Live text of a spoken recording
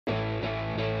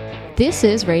This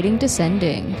is Rating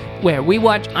Descending, where we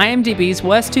watch IMDb's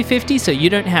Worst 250 so you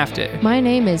don't have to. My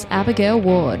name is Abigail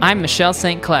Ward. I'm Michelle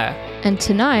St. Clair. And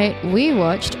tonight we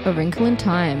watched A Wrinkle in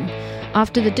Time.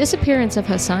 After the disappearance of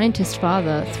her scientist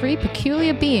father, three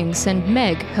peculiar beings send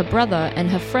Meg, her brother,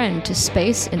 and her friend to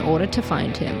space in order to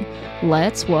find him.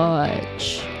 Let's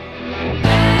watch.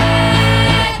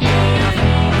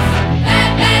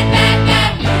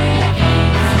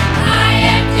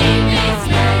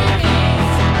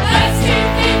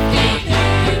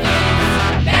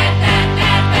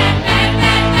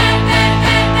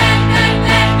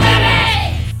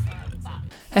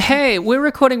 Hey, we're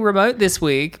recording remote this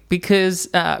week because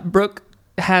Brooke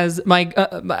has my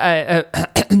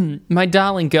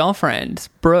darling girlfriend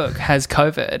Brooke has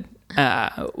COVID,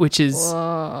 which is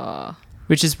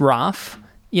rough.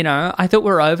 You know, I thought we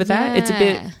were over that. Yeah. It's a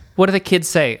bit. What do the kids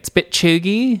say? It's a bit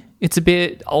chuggy. It's a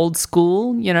bit old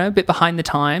school. You know, a bit behind the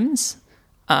times.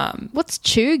 What's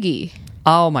chuggy?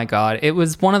 Oh my god, it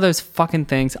was one of those fucking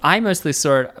things. I mostly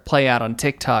saw it play out on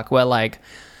TikTok where like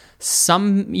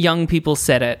some young people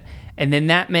said it, and then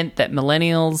that meant that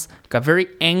millennials got very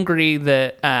angry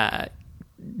that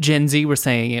Gen Z were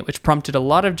saying it, which prompted a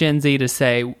lot of Gen Z to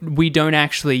say, we don't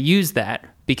actually use that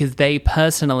because they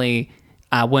personally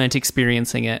weren't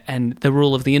experiencing it. And the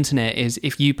rule of the internet is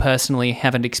if you personally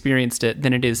haven't experienced it,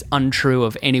 then it is untrue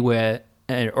of anywhere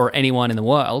or anyone in the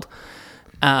world.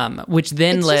 Which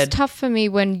then it's led... just tough for me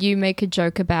when you make a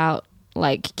joke about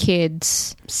like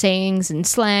kids sayings and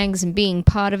slangs and being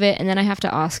part of it, and then I have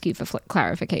to ask you for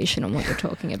clarification on what you're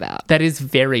talking about. That is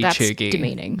very That's chuggy,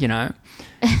 demeaning. You know,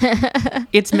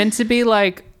 it's meant to be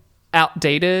like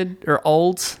outdated or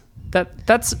old.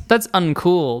 That's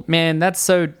uncool, man. That's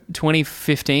so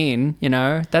 2015. You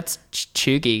know, that's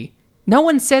chuggy. No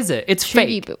one says it. It's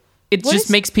Chuggy, fake. It just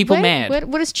makes people mad.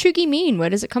 What does chuggy mean? Where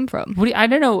does it come from? I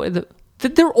don't know.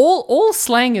 They're all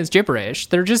slang is gibberish.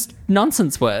 They're just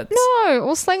nonsense words. No,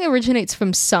 all slang originates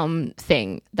from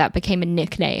something that became a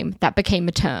nickname, that became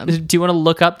a term. Do you want to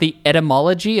look up the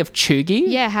etymology of chuggy?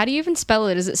 Yeah, how do you even spell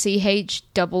it? Is it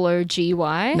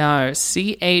CHOOGY? No,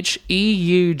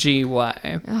 CHEUGY.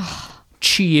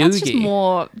 Chuggy. That's just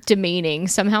more demeaning.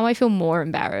 Somehow I feel more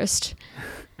embarrassed.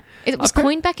 It was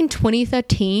coined back in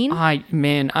 2013. I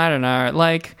don't know.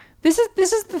 Like, this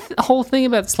is the whole thing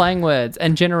about slang words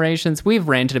and generations. We've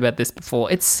ranted about this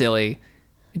before. It's silly.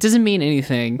 It doesn't mean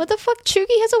anything. What the fuck? Chuggy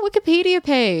has a Wikipedia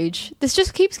page. This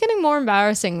just keeps getting more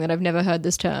embarrassing that I've never heard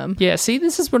this term. Yeah, see,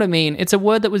 this is what I mean. It's a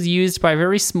word that was used by a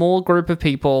very small group of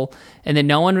people, and then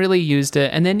no one really used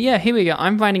it. And then, yeah, here we go.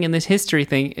 I'm finding in this history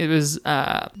thing, it was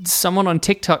someone on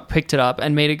TikTok picked it up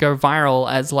and made it go viral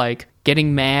as, like,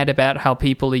 getting mad about how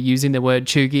people are using the word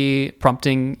chuggy,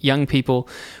 prompting young people,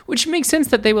 which makes sense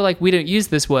that they were like, we don't use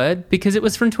this word because it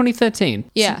was from 2013.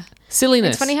 Yeah.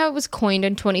 Silliness. It's funny how it was coined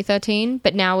in 2013,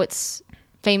 but now it's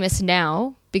famous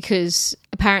now because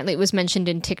apparently it was mentioned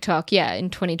in TikTok,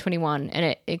 in 2021,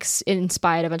 and it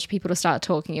inspired a bunch of people to start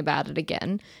talking about it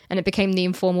again, and it became the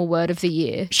informal word of the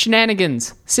year.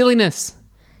 Shenanigans. Silliness.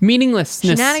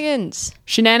 Meaninglessness.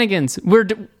 Shenanigans. We're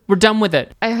done with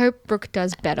it. I hope Brooke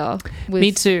does better with,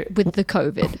 Me too. With the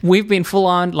COVID. We've been full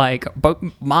on, like,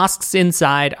 masks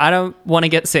inside. I don't want to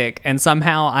get sick. And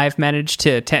somehow I've managed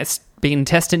to being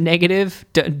tested negative.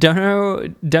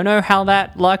 Don't know how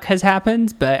that luck has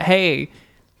happened. But hey,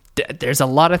 there's a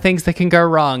lot of things that can go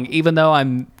wrong, even though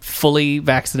I'm fully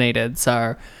vaccinated.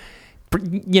 So,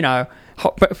 you know,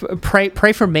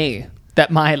 pray for me that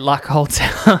my luck holds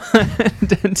out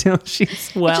until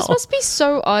she's well. It just must be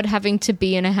so odd having to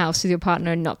be in a house with your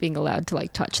partner and not being allowed to,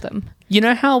 like, touch them. You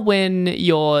know how when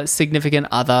your significant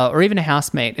other or even a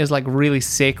housemate is, like, really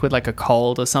sick with, like, a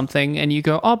cold or something, and you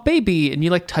go, oh, baby, and you,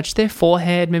 like, touch their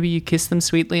forehead, maybe you kiss them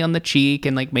sweetly on the cheek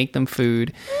and, like, make them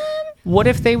food. What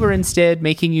if they were instead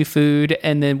making you food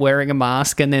and then wearing a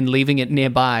mask and then leaving it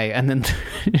nearby and then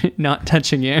not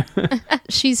touching you?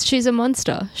 She's a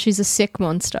monster. She's a sick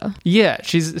monster. Yeah,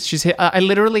 she's. I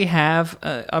literally have.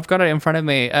 I've got it in front of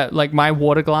me. Like, my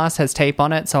water glass has tape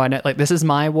on it, so I know, like, this is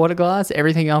my water glass.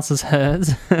 Everything else is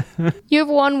hers. You have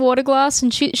one water glass,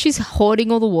 and she's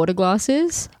hoarding all the water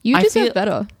glasses. You deserve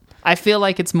better. I feel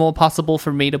like it's more possible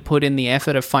for me to put in the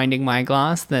effort of finding my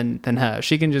glass than her.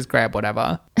 She can just grab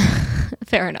whatever.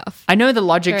 Fair enough. I know the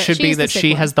logic should be that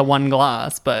she has the one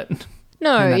glass, but...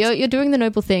 No, you're doing the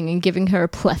noble thing and giving her a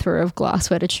plethora of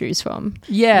glassware to choose from.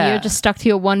 Yeah. You're just stuck to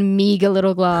your one meager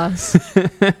little glass.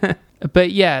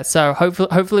 But yeah, so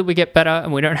hopefully we get better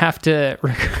and we don't have to...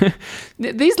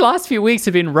 These last few weeks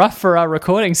have been rough for our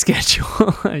recording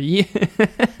schedule. Yeah.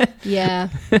 Yeah.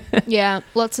 Yeah.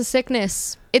 Lots of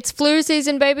sickness. It's flu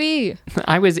season, baby.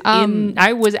 I was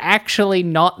actually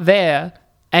not there,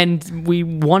 and we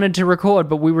wanted to record,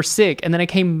 but we were sick, and then I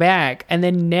came back, and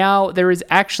then now there is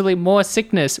actually more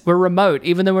sickness. We're remote,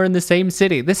 even though we're in the same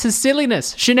city. This is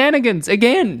silliness, shenanigans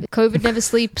again. COVID never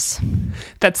sleeps.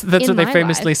 That's what they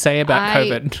famously say about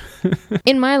COVID.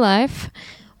 In my life,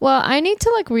 well, I need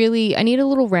a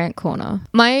little rant corner.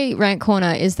 My rant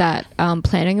corner is that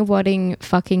planning a wedding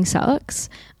fucking sucks.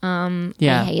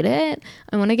 I hate it.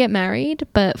 I want to get married,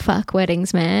 but fuck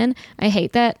weddings, man. I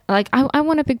hate that. Like, I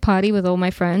want a big party with all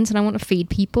my friends, and I want to feed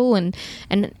people, and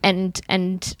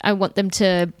I want them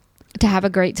to have a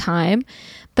great time.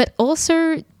 But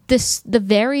also the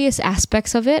various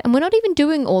aspects of it, and we're not even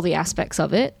doing all the aspects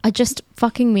of it, are just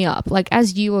fucking me up. Like,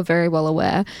 as you are very well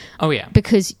aware. Oh yeah.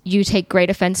 Because you take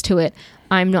great offense to it.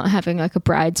 I'm not having like a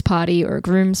bride's party or a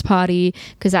groom's party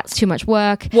because that's too much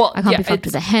work. Well, I can't be fucked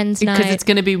with a hen's night. Because it's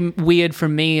going to be weird for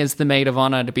me as the maid of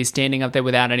honor to be standing up there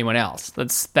without anyone else.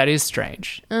 That is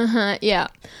strange. Yeah.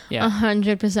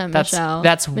 100%, Michelle.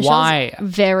 That's Michelle's why.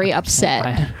 Very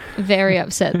upset. Very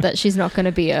upset that she's not going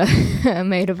to be a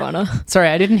maid of honor. Sorry,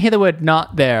 I didn't hear the word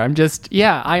 "not" there. I'm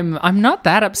not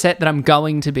that upset that I'm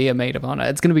going to be a maid of honor.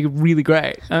 It's going to be really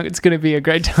great. It's going to be a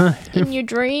great time. In your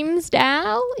dreams,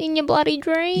 Dal? In your bloody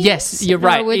dreams? Yes, you're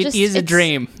right. It is a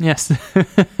dream. Yes.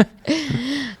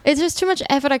 It's just too much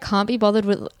effort. I can't be bothered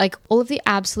with like all of the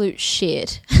absolute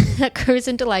shit that goes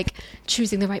into like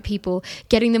choosing the right people,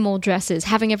 getting them all dresses,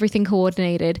 having everything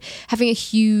coordinated, having a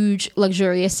huge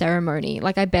luxurious ceremony.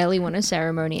 Like, I barely want a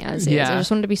ceremony as is. I just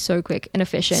want it to be so quick and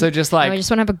efficient. So just like, I just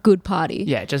want to have a good party.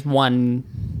 Yeah, just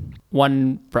one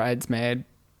bridesmaid.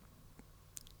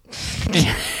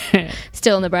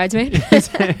 Still in the bridesmaid. but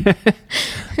I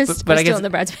guess, still in the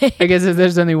bridesmaid. I guess if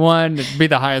there's only one, it'd be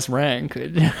the highest rank.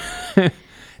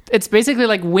 It's basically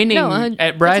like winning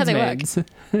at bridesmaids.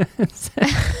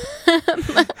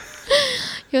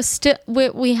 You're still.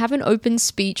 We have an open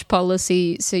speech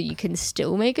policy, so you can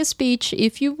still make a speech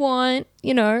if you want.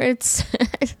 You know, it's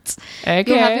okay.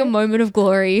 You'll have your moment of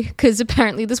glory because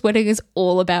apparently this wedding is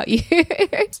all about you.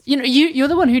 You're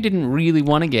the one who didn't really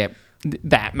want to get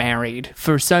that married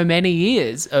for so many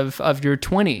years of your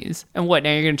 20s, and what,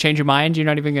 now you're gonna change your mind? You're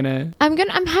not even gonna...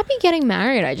 I'm happy getting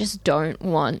married. I just don't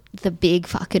want the big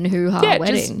fucking hoo-ha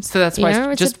wedding. So that's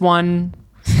why one.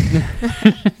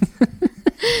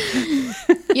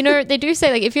 They do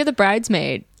say, like, if you're the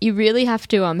bridesmaid, you really have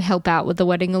to help out with the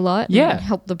wedding a lot. Yeah. And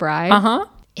help the bride.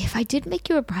 If I did make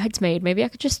you a bridesmaid, maybe I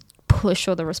could just push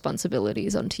all the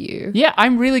responsibilities onto you. Yeah,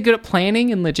 I'm really good at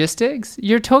planning and logistics.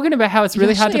 You're talking about how it's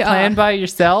really hard to plan by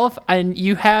yourself, and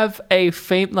you have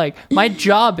my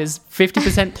job is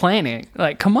 50% planning.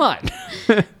 Like, come on.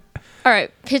 All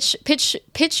right, pitch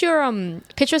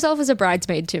yourself as a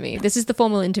bridesmaid to me. This is the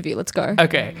formal interview. Let's go.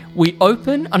 Okay, we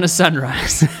open on a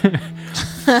sunrise.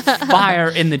 Fire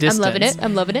in the distance.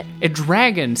 I'm loving it. A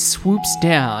dragon swoops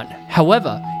down.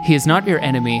 However, he is not your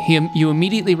enemy. You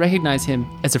immediately recognize him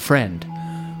as a friend.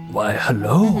 Why,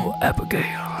 hello,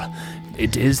 Abigail.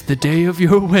 It is the day of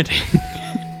your wedding.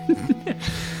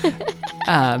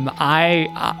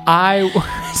 I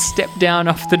step down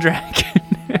off the dragon.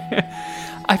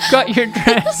 I've got your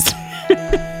dress.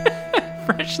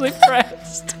 Freshly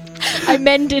pressed. I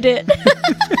mended it.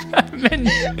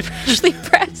 Freshly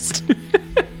pressed.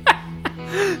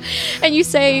 And you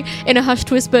say in a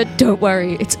hushed whisper, "Don't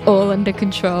worry, it's all under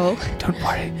control." Don't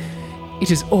worry,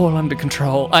 it is all under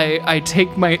control. I take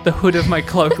the hood of my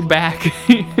cloak back.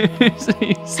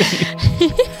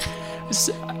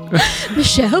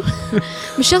 Michelle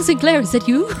Sinclair, is that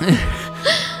you?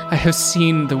 I have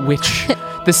seen the witch,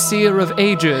 the seer of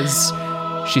ages.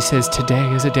 She says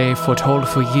today is a day foretold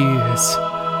for years.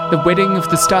 The wedding of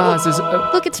the stars is...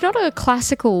 Look, it's not a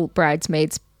classical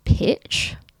bridesmaid's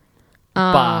pitch.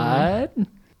 But...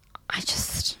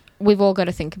 We've all got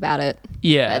to think about it.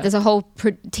 Yeah. There's a whole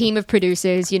team of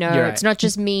producers, right. It's not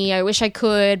just me. I wish I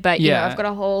could, but I've got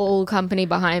a whole company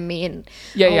behind me and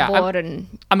board.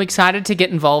 I'm excited to get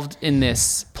involved in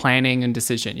this planning and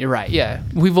decision. You're right. Yeah.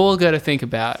 We've all got to think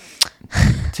about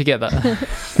together.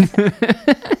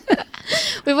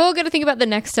 We've all got to think about the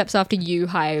next steps after you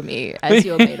hire me as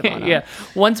your maid of honor. Yeah.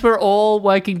 Once we're all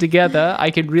working together,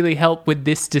 I can really help with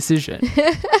this decision.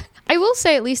 I will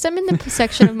say, at least I'm in the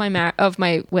section of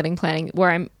my wedding planning where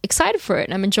I'm excited for it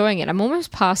and I'm enjoying it. I'm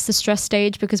almost past the stress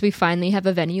stage because we finally have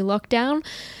a venue locked down.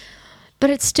 But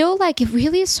it's still like, it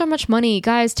really is so much money.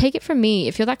 Guys, take it from me.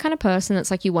 If you're that kind of person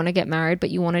that's like, you want to get married,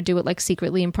 but you want to do it like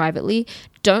secretly and privately,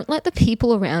 don't let the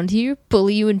people around you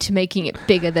bully you into making it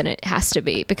bigger than it has to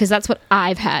be, because that's what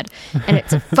I've had. And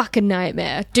it's a fucking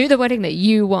nightmare. Do the wedding that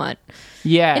you want.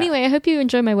 Yeah. Anyway, I hope you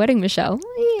enjoy my wedding, Michelle.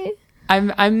 Yeah.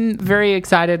 I'm very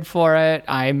excited for it.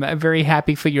 I'm very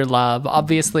happy for your love.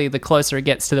 Obviously, the closer it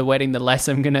gets to the wedding, the less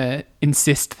I'm going to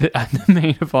insist that I'm the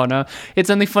maid of honor. It's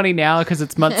only funny now because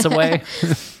it's months away.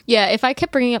 Yeah, if I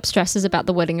kept bringing up stresses about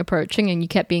the wedding approaching and you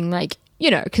kept being like,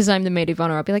 you know, because I'm the maid of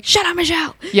honor, I'll be like, shut up,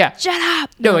 Michelle. Yeah. Shut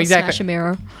up. No, exactly. Smash a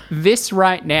mirror. This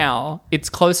right now, it's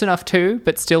close enough to,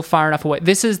 but still far enough away.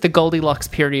 This is the Goldilocks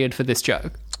period for this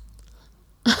joke.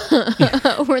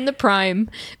 We're in the prime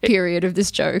period of this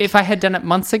joke. If I had done it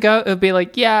months ago, it would be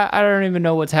like, yeah, I don't even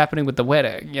know what's happening with the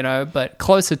wedding, you know, but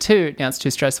closer to, now it's too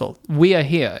stressful. We are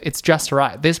here. It's just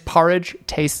right. This porridge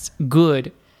tastes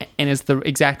good and is the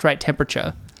exact right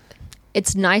temperature.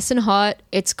 It's nice and hot.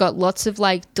 It's got lots of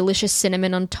like delicious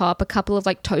cinnamon on top, a couple of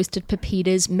like toasted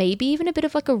pepitas, maybe even a bit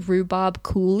of like a rhubarb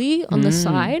coulis on the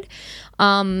side.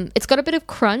 It's got a bit of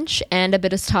crunch and a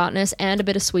bit of tartness and a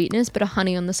bit of sweetness, bit of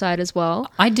honey on the side as well.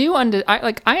 I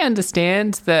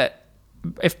understand that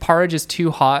if porridge is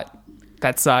too hot,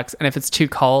 that sucks, and if it's too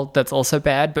cold, that's also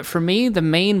bad. But for me, the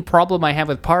main problem I have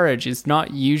with porridge is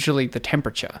not usually the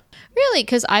temperature. Really?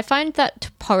 Because I find that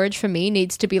porridge for me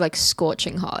needs to be like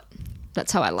scorching hot.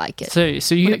 That's how I like it. So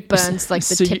you when it burns like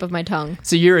the tip of my tongue.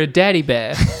 So you're a daddy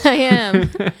bear. I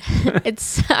am.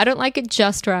 I don't like it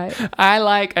just right. I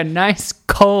like a nice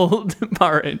cold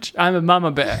porridge. I'm a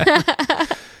mama bear.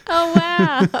 Oh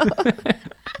wow.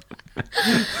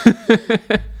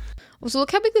 So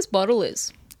look how big this bottle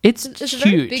is. It's a huge.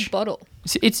 very big bottle.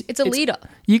 It's a liter.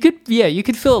 You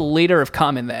could fill a liter of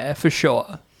cum in there for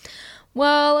sure.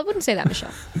 Well, I wouldn't say that,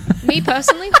 Michelle. Me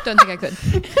personally, don't think I could.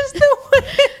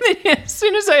 As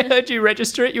soon as I heard you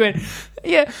register it, you went,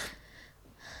 yeah,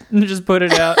 and just put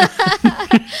it out.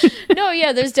 No,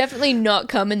 yeah, there's definitely not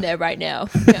cum in there right now.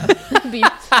 No,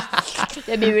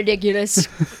 that'd be ridiculous.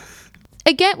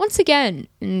 Once again,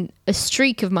 in a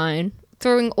streak of mine,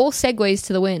 throwing all segues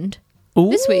to the wind. Ooh.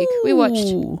 This week, we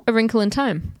watched A Wrinkle in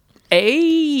Time.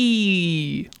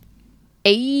 Ayy.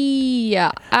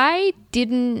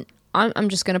 I'm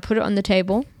just going to put it on the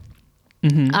table.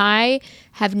 Mm-hmm. I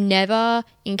have never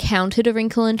encountered A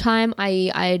Wrinkle in Time.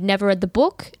 I had never read the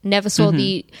book, never saw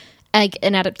an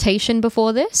adaptation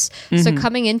before this. So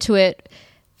coming into it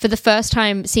for the first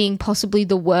time, seeing possibly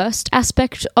the worst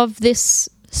aspect of this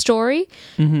story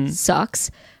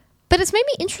sucks. But it's made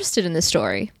me interested in this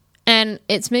story. And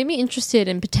it's made me interested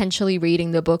in potentially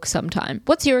reading the book sometime.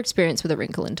 What's your experience with A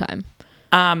Wrinkle in Time?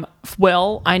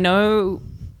 Well, I know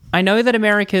that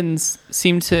Americans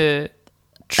seem to...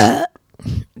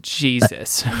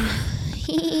 Jesus.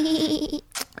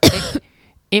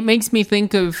 It makes me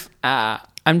think of...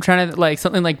 I'm trying to, like,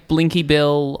 something like Blinky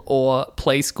Bill or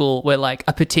Play School, where, like,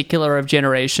 a particular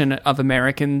generation of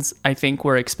Americans, I think,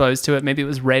 were exposed to it. Maybe it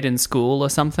was read in school or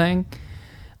something.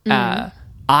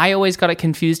 I always got it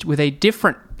confused with a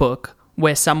different book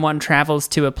where someone travels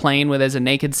to a plane where there's a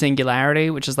naked singularity,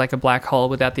 which is like a black hole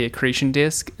without the accretion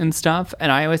disk and stuff.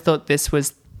 And I always thought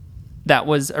that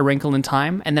was A Wrinkle in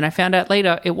Time, and then I found out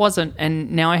later it wasn't,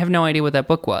 and now I have no idea what that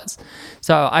book was.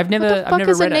 So I've never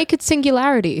read a naked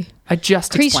singularity? I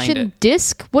just explained it. Accretion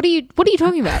disk? What are you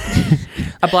talking about?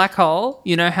 A black hole.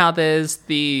 You know how there's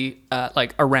the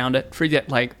like around it, forget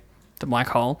like the black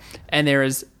hole, and there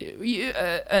is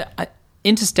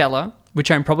interstellar,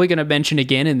 which I'm probably going to mention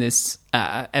again in this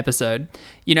episode.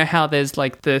 You know how there's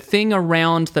like the thing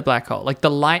around the black hole, like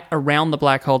the light around the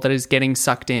black hole that is getting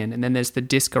sucked in, and then there's the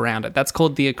disk around it. That's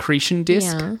called the accretion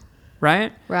disk,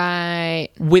 right? Right.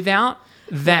 Without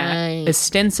that,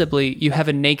 ostensibly, you have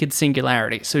a naked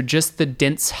singularity. So just the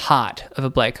dense heart of a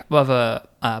black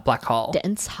hole.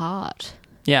 Dense heart.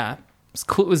 Yeah. It's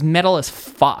cool. It was metal as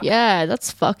fuck. Yeah,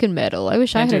 that's fucking metal. I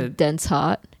wish I had a dense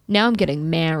heart. Now I'm getting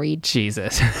married.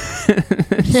 Jesus.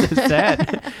 So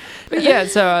sad. But yeah,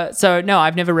 so no,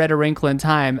 I've never read A Wrinkle in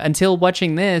Time until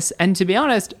watching this. And to be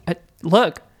honest,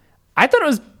 look, I thought it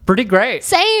was pretty great.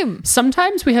 Same.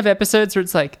 Sometimes we have episodes where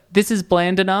it's like, this is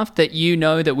bland enough that you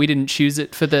know that we didn't choose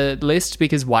it for the list,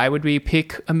 because why would we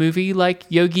pick a movie like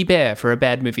Yogi Bear for a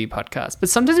bad movie podcast? But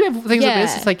sometimes we have things like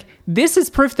this. It's like, this is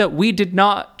proof that we did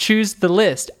not choose the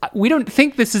list. We don't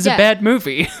think this is a bad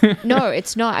movie. No,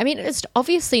 it's not. I mean, it's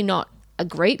obviously not a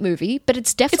great movie, but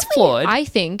it's definitely, it's flawed. I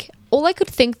think, all I could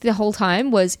think the whole time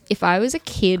was, if I was a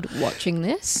kid watching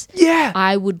this,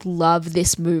 I would love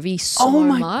this movie so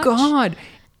much. Oh my God.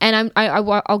 And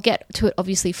I'll get to it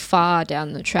obviously far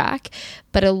down the track,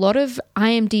 but a lot of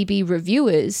IMDb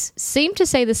reviewers seem to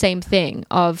say the same thing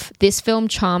of this film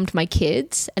charmed my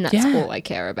kids and that's all I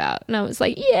care about. And I was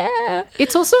like, yeah.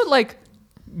 It's also like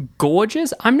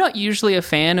gorgeous. I'm not usually a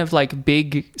fan of like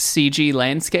big CG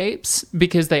landscapes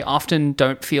because they often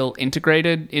don't feel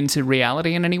integrated into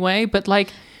reality in any way. But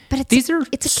it's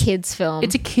a kid's film.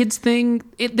 It's a kid's thing.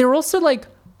 They're also like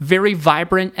very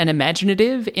vibrant and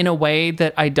imaginative in a way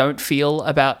that I don't feel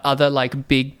about other like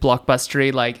big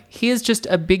blockbustery. Like here's just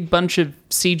a big bunch of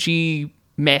CG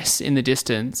mess in the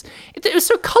distance. It was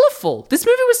so colorful. This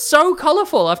movie was so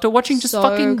colorful after watching just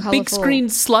fucking big screen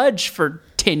sludge for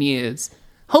 10 years.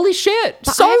 Holy shit.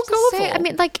 But so I have to colorful. say, I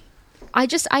mean, like,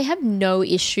 I have no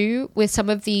issue with some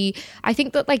of the, I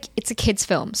think that like it's a kid's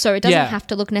film, so it doesn't have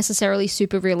to look necessarily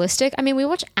super realistic. I mean, we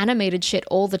watch animated shit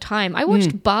all the time. I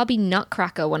watched Barbie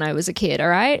Nutcracker when I was a kid, all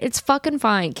right? It's fucking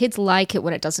fine. Kids like it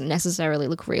when it doesn't necessarily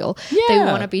look real. Yeah. They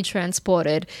want to be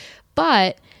transported.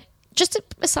 But just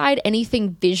aside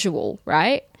anything visual,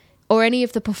 right? Or any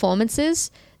of the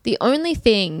performances, the only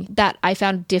thing that I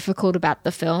found difficult about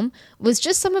the film was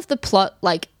just some of the plot,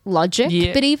 like, logic.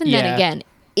 Yeah. But even then, again,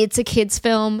 it's a kid's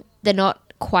film. They're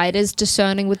not quite as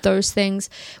discerning with those things.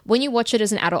 When you watch it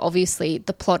as an adult, obviously,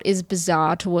 the plot is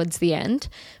bizarre towards the end.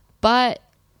 But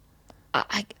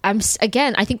I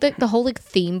think that the whole like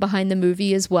theme behind the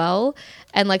movie as well,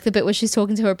 and like the bit where she's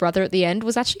talking to her brother at the end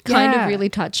was actually kind of really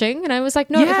touching. And I was like,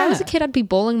 no, if I was a kid, I'd be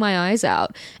bawling my eyes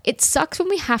out. It sucks when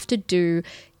we have to do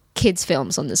kids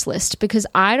films on this list because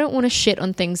I don't want to shit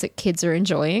on things that kids are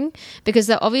enjoying because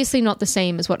they're obviously not the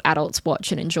same as what adults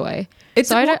watch and enjoy.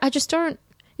 I just don't.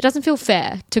 It doesn't feel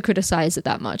fair to criticize it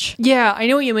that much. Yeah, I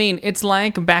know what you mean. It's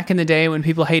like back in the day when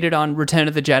people hated on Return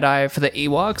of the Jedi for the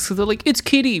Ewoks because they're like, it's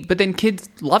kiddie, but then kids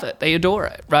love it. They adore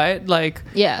it, right? Like,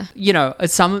 yeah, you know,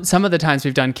 some of the times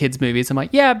we've done kids movies, I'm like,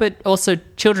 yeah, but also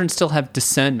children still have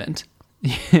discernment.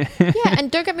 Yeah, and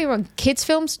don't get me wrong, kids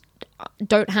films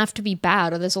don't have to be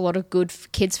bad, or there's a lot of good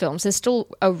kids films. There's still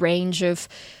a range of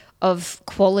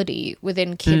quality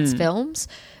within kids films,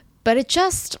 but it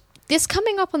just, this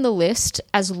coming up on the list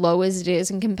as low as it is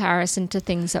in comparison to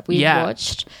things that we've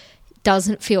watched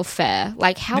doesn't feel fair.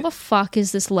 Like, how the fuck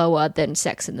is this lower than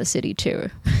Sex and the City 2?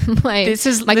 This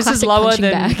is lower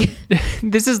than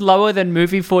this is lower than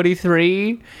Movie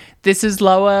 43. This is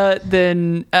lower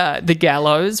than The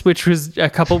Gallows, which was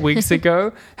a couple weeks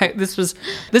ago. Heck, this was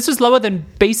lower than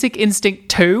Basic Instinct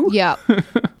 2. Yeah.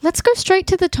 Let's go straight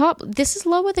to the top. This is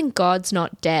lower than God's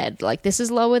Not Dead. Like, this is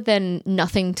lower than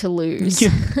Nothing to Lose.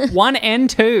 1 and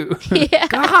 2. Yeah.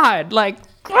 God,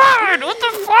 what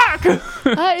the fuck?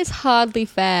 That is hardly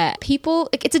fair. People,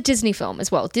 it's a Disney film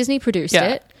as well. Disney produced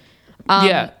it.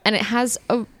 And it has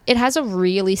a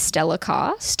really stellar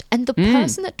cast, and the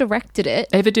person that directed it,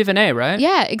 Ava DuVernay, right?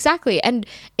 Yeah, exactly. And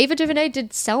Ava DuVernay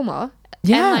did Selma.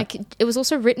 Yeah. And it was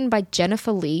also written by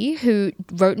Jennifer Lee, who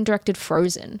wrote and directed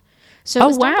Frozen. So it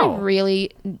was done by really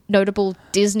notable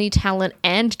Disney talent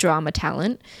and drama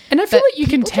talent. And I feel like you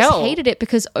can tell. People just hated it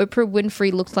because Oprah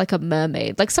Winfrey looked like a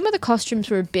mermaid. Like, some of the costumes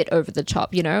were a bit over the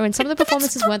top, you know, and some of the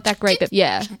performances weren't that great. But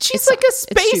yeah, she's like a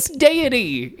space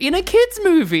deity in a kids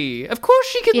movie. Of course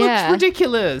she can look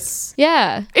ridiculous.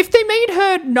 Yeah. If they made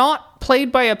her not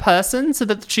played by a person so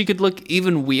that she could look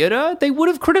even weirder, they would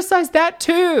have criticized that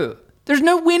too. There's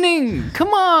no winning. Come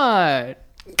on.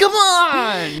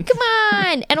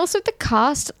 And also the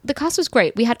cast was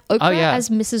great. We had Oprah as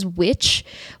Mrs. Witch.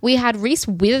 We had Reese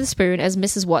Witherspoon as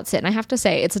Mrs. Watson. And I have to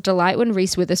say, it's a delight when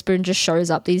Reese Witherspoon just shows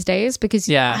up these days because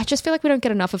I just feel like we don't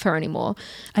get enough of her anymore.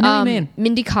 I know what you mean.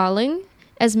 Mindy Kaling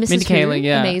as Mrs. Who,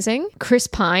 amazing. Chris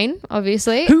Pine,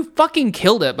 obviously. Who fucking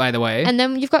killed it, by the way. And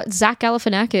then you've got Zach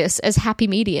Galifianakis as Happy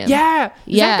Medium. Yeah.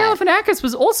 Zach Galifianakis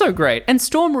was also great. And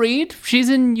Storm Reid, she's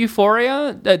in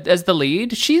Euphoria as the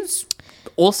lead. She's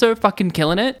also fucking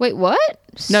killing it. Wait, what?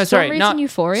 No, sorry, not in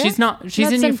Euphoria. She's not. She's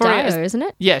That's in Euphoria, Zendaya, isn't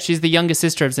it? Yeah, she's the younger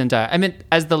sister of Zendaya. I meant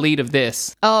as the lead of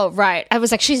this. Oh, right. I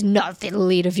was like, she's not the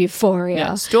lead of Euphoria.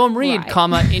 Yeah, Storm Reid,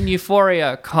 in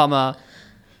Euphoria,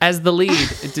 as the lead.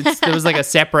 There was like a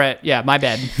separate. Yeah, my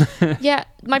bad. Yeah,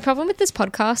 my problem with this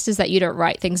podcast is that you don't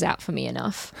write things out for me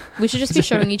enough. We should just be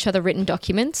showing each other written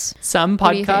documents. Some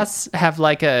podcasts have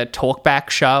like a talkback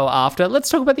show after. Let's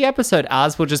talk about the episode.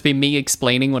 Ours will just be me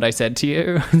explaining what I said to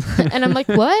you. And I'm like,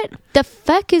 what the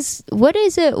heck is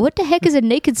a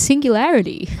naked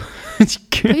singularity?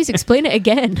 Please explain it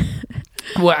again.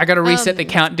 Well, I got to reset the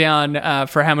countdown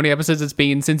for how many episodes it's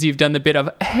been since you've done the bit of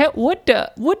what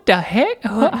the heck? What the heck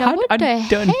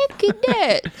is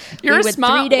that? You're we a went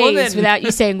smart 3 days woman. without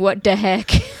you saying what the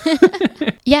heck.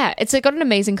 Yeah, it's got an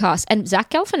amazing cast. And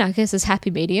Zach Galifianakis as Happy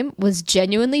Medium was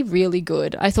genuinely really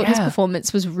good. I thought his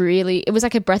performance was it was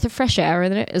like a breath of fresh air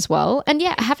in it as well. And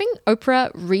yeah, having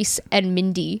Oprah, Reese, and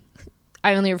Mindy,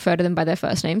 I only refer to them by their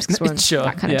first names because we're on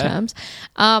that kind of terms.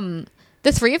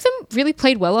 The three of them really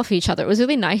played well off each other. It was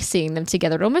really nice seeing them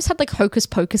together. It almost had like Hocus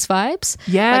Pocus vibes.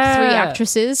 Yeah. Like three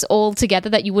actresses all together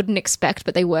that you wouldn't expect,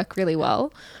 but they work really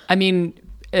well. I mean,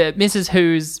 Mrs.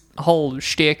 Who's whole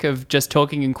shtick of just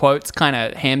talking in quotes kind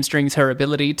of hamstrings her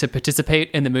ability to participate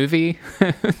in the movie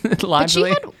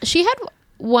largely. But she had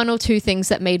one or two things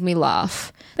that made me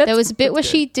laugh. There was a bit where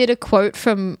she did a quote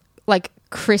from like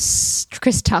Chris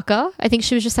Tucker. I think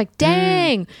she was just like,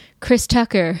 dang, Chris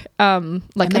Tucker,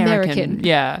 like American.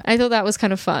 Yeah. I thought that was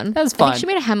kind of fun. That was fun. I think she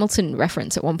made a Hamilton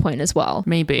reference at one point as well.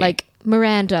 Maybe. Like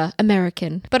Miranda,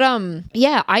 American. But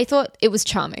yeah, I thought it was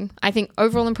charming. I think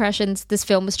overall impressions, this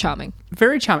film was charming.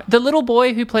 Very charming. The little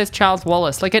boy who plays Charles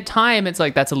Wallace, like at time it's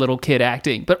like that's a little kid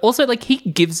acting, but also like he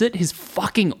gives it his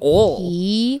fucking all.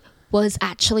 He was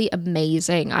actually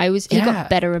amazing. He got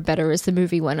better and better as the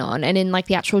movie went on, and in like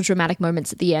the actual dramatic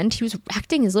moments at the end, he was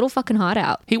acting his little fucking heart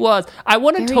out. He was. I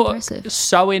want to talk impressive.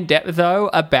 so in depth though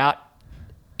about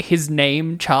his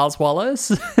name, Charles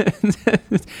Wallace,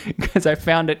 because I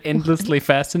found it endlessly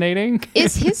fascinating.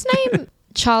 Is his name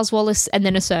Charles Wallace and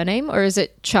then a surname, or is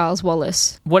it Charles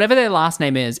Wallace? Whatever their last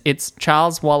name is, it's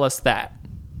Charles Wallace that.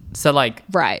 So like,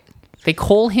 right. They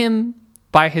call him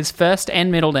by his first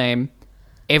and middle name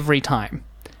every time.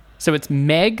 So it's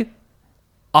Meg,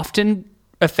 often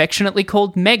affectionately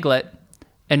called Meglet,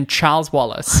 and Charles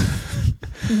Wallace.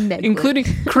 Including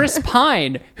Chris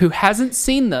Pine, who hasn't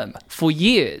seen them for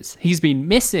years. He's been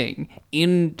missing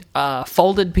in a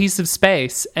folded piece of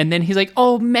space. And then he's like,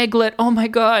 oh, Meglet, oh my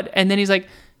God. And then he's like,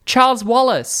 Charles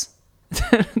Wallace.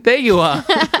 There you are.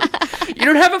 You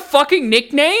don't have a fucking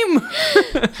nickname?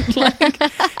 Like,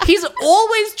 he's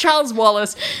always Charles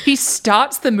Wallace. He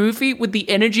starts the movie with the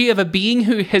energy of a being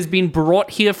who has been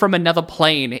brought here from another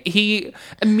plane. He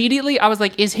immediately, I was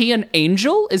like, is he an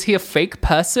angel? Is he a fake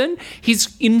person?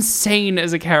 He's insane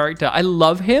as a character. I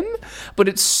love him, but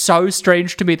it's so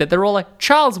strange to me that they're all like,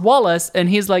 Charles Wallace, and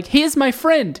he's like, here's my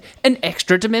friend, an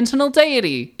extra-dimensional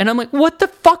deity. And I'm like, what the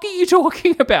fuck are you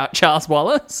talking about, Charles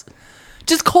Wallace?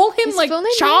 Just call him his like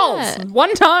Charles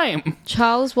one time.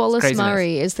 Charles Wallace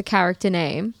Murray is the character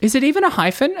name. Is it even a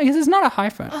hyphen? I guess it's not a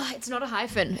hyphen. Oh, it's not a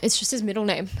hyphen. It's just his middle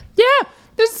name. Yeah,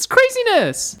 this is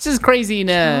craziness.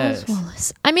 Charles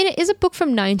Wallace. I mean, it is a book from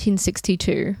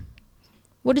 1962.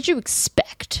 What did you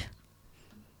expect?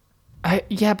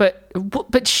 Yeah,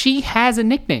 but she has a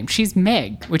nickname. She's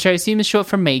Meg, which I assume is short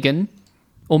for Megan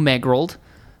or Megrald.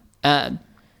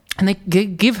 And they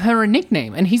give her a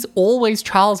nickname, and he's always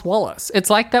Charles Wallace. It's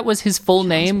like that was his full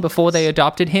name before they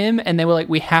adopted him, and they were like,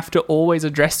 we have to always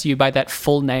address you by that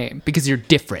full name because you're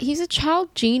different. He's a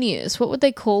child genius. What would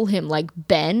they call him? Like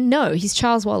Ben? No, he's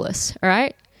Charles Wallace, all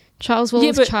right? Charles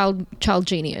Wallace, child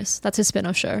genius. That's his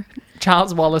spin-off show.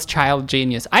 Charles Wallace, child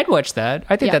genius. I'd watch that.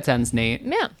 I think that sounds neat.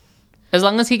 Yeah. As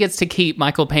long as he gets to keep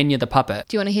Michael Pena the puppet.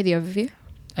 Do you want to hear the overview?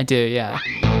 I do, yeah.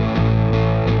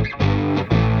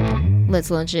 Let's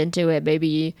launch into it,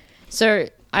 baby. So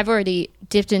I've already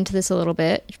dipped into this a little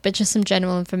bit, but just some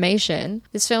general information.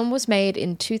 This film was made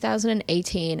in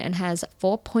 2018 and has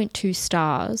 4.2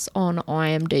 stars on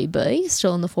IMDb,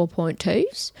 still in the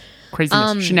 4.2s.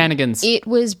 Craziness. Shenanigans. It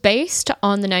was based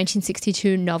on the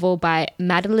 1962 novel by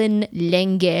Madeleine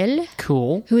L'Engle.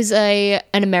 Cool. Who is an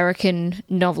American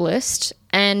novelist.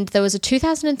 And there was a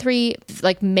 2003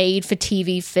 like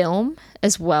made-for-TV film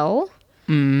as well.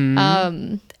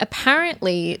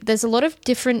 Apparently there's a lot of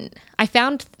different, I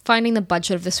found finding the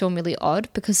budget of this film really odd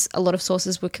because a lot of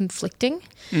sources were conflicting,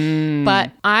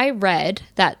 but I read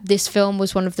that this film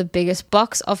was one of the biggest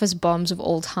box office bombs of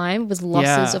all time, with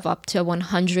losses of up to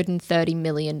 $130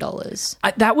 million.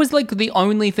 That was like the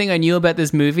only thing I knew about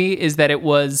this movie, is that it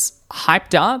was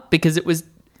hyped up because it was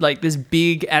like this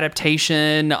big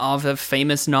adaptation of a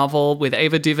famous novel with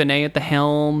Ava DuVernay at the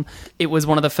helm. It was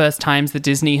one of the first times that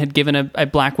Disney had given a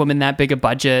black woman that big a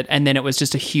budget, and then it was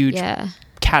just a huge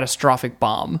catastrophic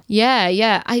bomb.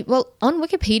 Yeah. Well, on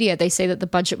Wikipedia, they say that the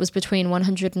budget was between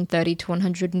 $130 to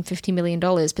 $150 million,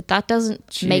 but that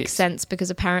doesn't make sense because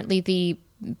apparently the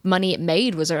money it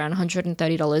made was around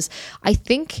 $130. I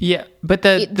think. Yeah, but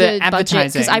the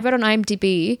advertising. Because I read on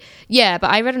IMDb. Yeah, but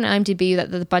I read on IMDb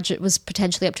that the budget was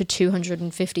potentially up to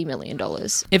 $250 million.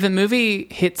 If a movie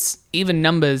hits even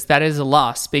numbers, that is a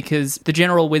loss, because the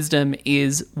general wisdom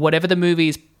is whatever the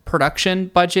movie's production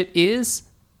budget is,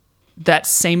 that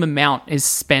same amount is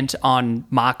spent on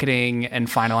marketing and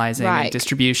finalizing and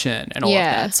distribution and all of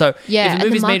that. So if a and the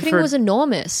movie's marketing made for was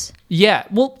enormous. yeah,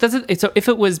 well, so if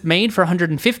it was made for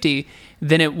 150,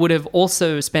 then it would have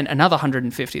also spent another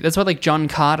 150. That's why, like, John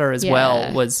Carter as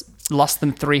well was lost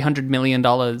them $300 million,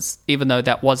 even though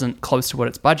that wasn't close to what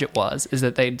its budget was, is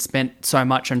that they'd spent so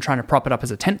much on trying to prop it up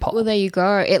as a tentpole. Well, there you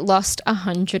go. It lost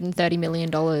 $130 million.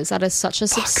 That is such a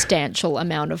substantial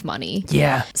amount of money.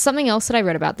 Yeah. Something else that I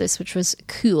read about this, which was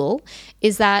cool,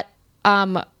 is that,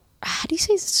 how do you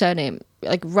say his surname?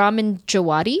 Like Ramin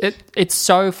Djawadi? It's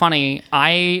so funny.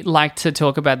 I like to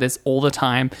talk about this all the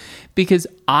time because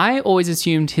I always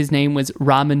assumed his name was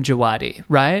Ramin Djawadi,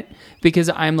 right? Because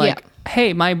I'm like,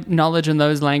 hey, my knowledge in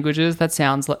those languages, that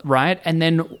sounds right. And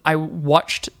then I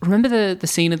watched, remember the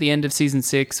scene at the end of season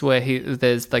 6 where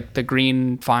there's like the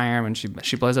green fire and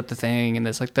she blows up the thing and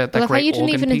there's like that great organ you didn't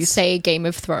even piece. say Game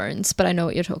of Thrones, but I know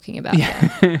what you're talking about. Yeah.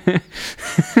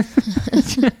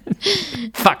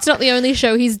 Fuck. It's not the only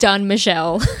show he's done,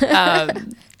 Michelle.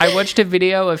 I watched a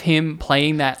video of him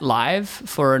playing that live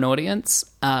for an audience,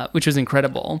 which was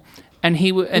incredible.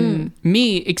 And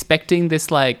me expecting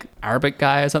this like Arabic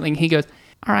guy or something, he goes,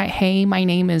 all right, hey, my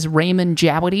name is Raymond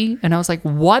Djawadi. And I was like,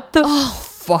 what the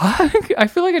fuck? I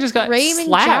feel like I just got Raymond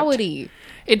slapped. Djawadi.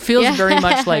 It feels very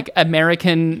much like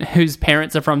American whose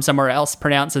parents are from somewhere else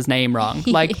pronounce his name wrong.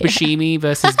 Like Buscemi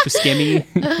versus Buscemi,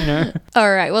 you know?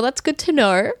 All right, well, that's good to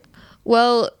know.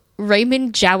 Well,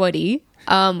 Raymond Djawadi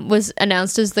was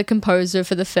announced as the composer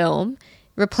for the film,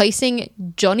 replacing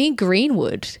Johnny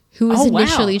Greenwood, who was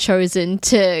initially chosen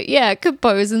to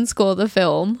compose and score the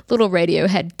film. Little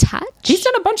Radiohead touch. He's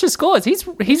done a bunch of scores. He's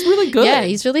really good. Yeah,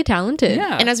 he's really talented.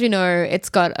 Yeah. And as we know, it's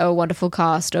got a wonderful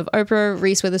cast of Oprah,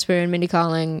 Reese Witherspoon, Mindy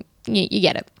Kaling. You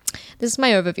get it. This is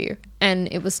my overview.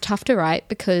 And it was tough to write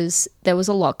because there was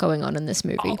a lot going on in this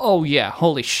movie. Oh yeah,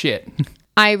 holy shit.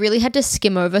 I really had to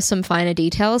skim over some finer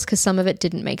details because some of it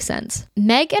didn't make sense.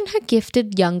 Meg and her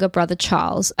gifted younger brother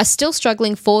Charles are still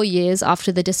struggling 4 years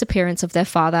after the disappearance of their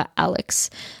father Alex.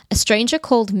 A stranger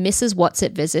called Mrs.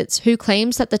 Whatsit visits, who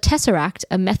claims that the Tesseract,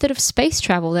 a method of space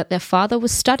travel that their father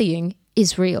was studying,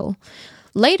 is real.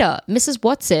 Later, Mrs.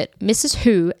 Whatsit, Mrs.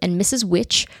 Who, and Mrs.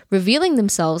 Witch, revealing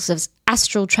themselves as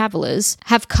astral travelers,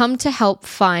 have come to help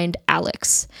find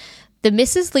Alex. The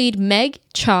misses lead Meg,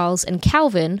 Charles, and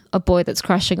Calvin, a boy that's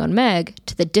crushing on Meg,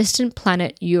 to the distant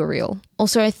planet Uriel.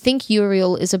 Also, I think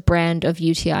Uriel is a brand of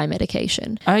UTI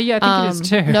medication. Oh, yeah, I think it is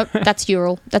too. Nope, that's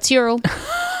Ural. That's Ural.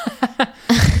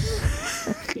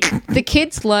 The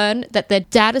kids learn that their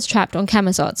dad is trapped on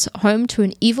Camazotz, home to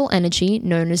an evil energy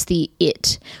known as the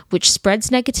It, which spreads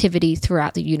negativity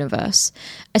throughout the universe.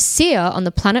 A seer on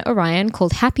the planet Orion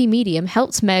called Happy Medium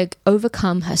helps Meg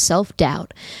overcome her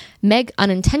self-doubt. Meg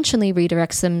unintentionally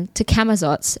redirects them to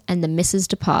Camazotz, and the misses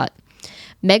depart.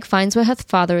 Meg finds where her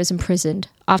father is imprisoned.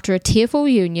 After a tearful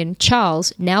reunion,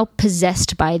 Charles, now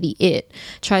possessed by the It,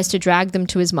 tries to drag them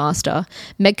to his master.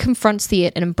 Meg confronts the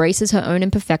It and embraces her own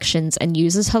imperfections and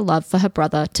uses her love for her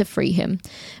brother to free him.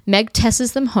 Meg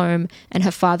tesses them home, and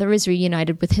her father is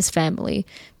reunited with his family.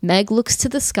 Meg looks to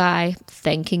the sky,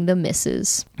 thanking the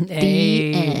misses.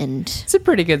 The end. It's a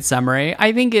pretty good summary.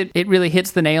 I think it really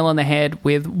hits the nail on the head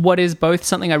with what is both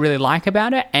something I really like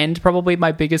about it and probably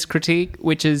my biggest critique,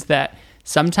 which is that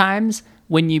sometimes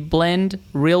when you blend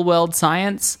real-world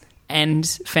science and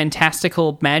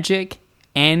fantastical magic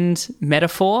and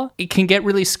metaphor, it can get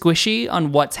really squishy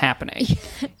on what's happening.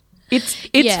 It's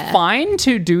fine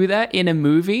to do that in a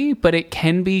movie, but it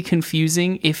can be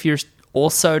confusing if you're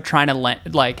also trying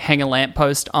to hang a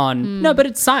lamppost on, no, but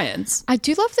it's science. I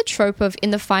do love the trope of,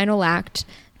 in the final act,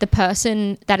 the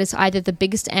person that is either the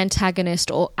biggest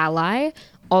antagonist or ally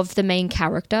of the main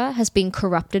character has been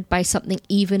corrupted by something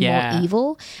even more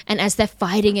evil, and as they're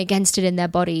fighting against it in their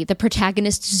body, the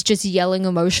protagonist is just yelling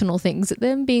emotional things at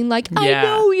them, being like, I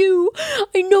know you,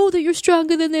 I know that you're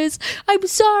stronger than this, I'm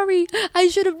sorry, I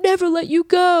should have never let you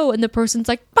go, and the person's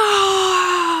like,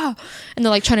 ah, and they're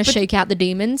like trying to shake out the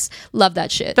demons. Love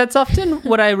that shit. That's often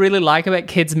what I really like about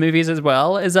kids movies as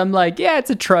well, is I'm like, yeah, it's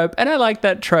a trope, and I like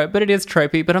that trope, but it is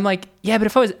tropey, but I'm like, yeah, but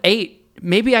if I was 8,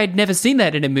 maybe I'd never seen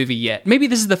that in a movie yet. Maybe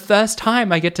this is the first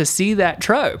time I get to see that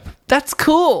trope. That's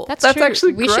cool. That's true.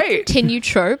 Actually we great. We should continue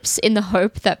tropes in the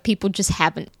hope that people just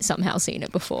haven't somehow seen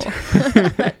it before.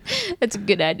 That's a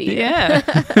good idea.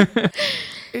 Yeah.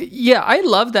 Yeah, I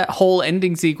love that whole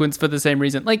ending sequence for the same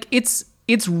reason. Like, it's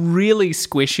really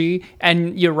squishy,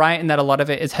 and you're right in that a lot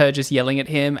of it is her just yelling at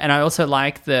him, and I also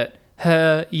like that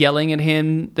her yelling at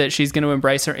him that she's going to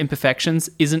embrace her imperfections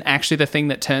isn't actually the thing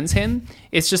that turns him.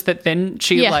 It's just that then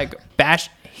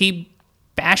he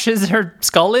bashes her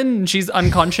skull in and she's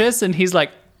unconscious and he's like,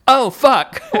 oh,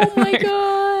 fuck. Oh my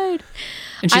God.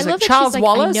 And she's I love like, that Charles she's like,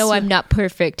 Wallace? I know I'm not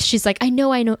perfect. She's like, I know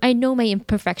my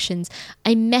imperfections.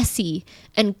 I'm messy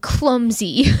and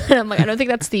clumsy. And I'm like, I don't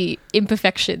think that's the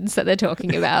imperfections that they're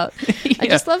talking about. Yeah. I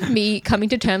just love me coming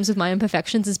to terms with my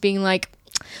imperfections as being like,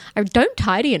 I don't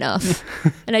tidy enough.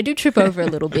 And I do trip over a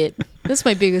little bit. That's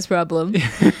my biggest problem.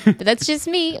 But that's just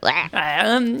me.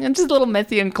 I'm just a little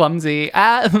messy and clumsy.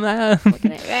 I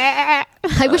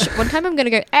wish one time I'm going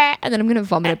to go, and then I'm going to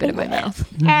vomit a bit in my mouth.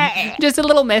 Just a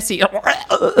little messy. A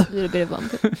little bit of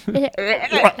vomit.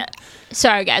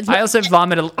 Sorry, guys. I also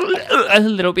vomit a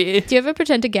little bit. Do you ever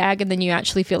pretend to gag and then you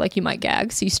actually feel like you might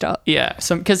gag, so you stop? Yeah,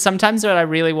 because sometimes what I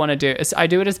really want to do is I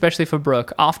do it especially for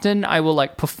Brooke. Often I will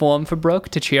like perform for Brooke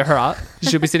to cheer her up.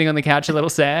 She'll be sitting on the couch a little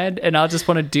sad, and I'll just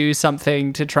want to do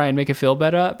something to try and make her feel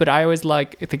better. But I always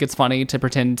think it's funny to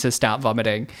pretend to start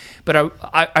vomiting. But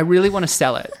I really want to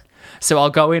sell it. So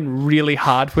I'll go in really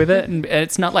hard with it, and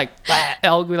it's not like,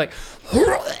 I'll be like,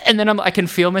 and then I can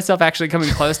feel myself actually coming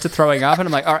close to throwing up, and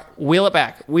I'm like, all right, wheel it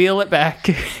back,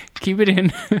 keep it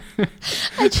in.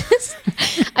 I just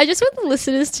want the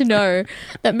listeners to know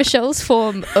that Michelle's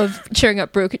form of cheering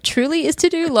up Brooke truly is to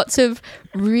do lots of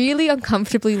really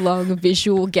uncomfortably long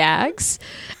visual gags.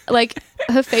 Like,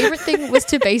 her favorite thing was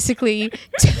to basically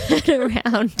turn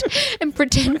around and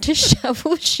pretend to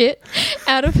shovel shit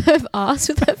out of her ass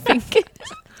with her fingers.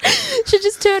 She'd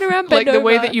just turn around, bend like the over.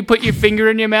 way that you put your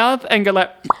finger in your mouth and go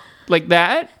like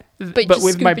that, but just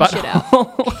with my scooping shit out.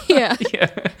 butthole. Yeah.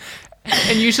 Yeah.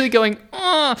 And usually going,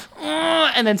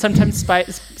 and then sometimes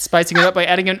spicing it up by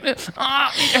adding in, it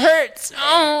hurts.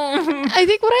 I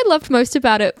think what I loved most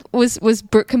about it was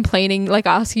Brooke complaining, like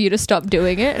asking you to stop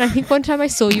doing it. And I think one time I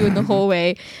saw you in the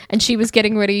hallway and she was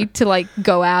getting ready to like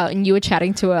go out and you were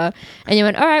chatting to her and you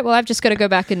went, all right, well, I've just got to go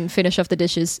back and finish off the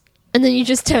dishes. And then you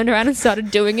just turned around and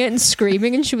started doing it and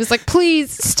screaming, and she was like, please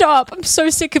stop. I'm so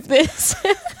sick of this.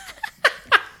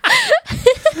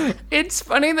 It's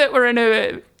funny that we're in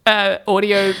a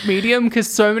audio medium because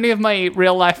so many of my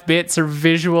real life bits are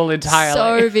visual entirely.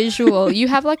 So visual. You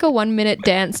have like a 1 minute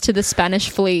dance to the Spanish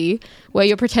flea where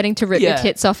you're pretending to rip your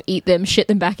tits off, eat them, shit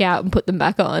them back out, and put them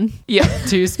back on. Yeah,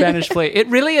 to Spanish flea. It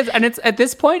really is, and it's at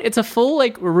this point, it's a full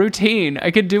like routine. I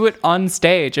could do it on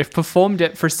stage. I've performed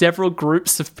it for several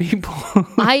groups of people.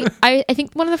 I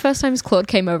think one of the first times Claude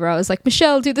came over, I was like,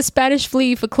 Michelle, do the Spanish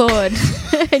flea for Claude.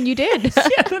 And you did.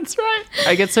 Yeah, that's right.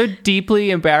 I get so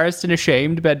deeply embarrassed and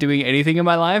ashamed about doing anything in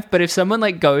my life, but if someone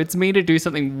like goads me to do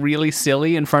something really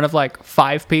silly in front of like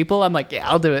 5 people, I'm like, yeah,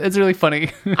 I'll do it. It's really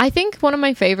funny. I think one of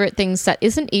my favorite things that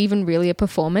isn't even really a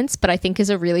performance, but I think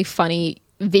is a really funny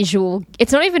visual,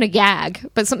 it's not even a gag,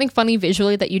 but something funny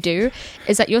visually that you do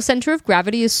is that your center of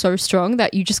gravity is so strong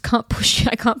that you just can't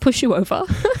I can't push you over.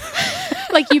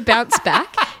 Like you bounce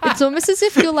back. It's almost as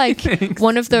if you're like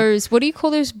one of those, what do you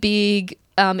call those big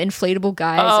inflatable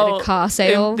guys at a car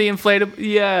sale? The inflatable,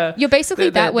 yeah. You're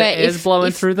basically that where the air's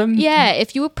blowing through them. Yeah,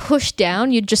 if you were pushed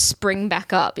down, you'd just spring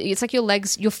back up. It's like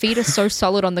your feet are so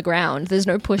solid on the ground. There's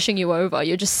no pushing you over.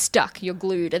 You're just stuck. You're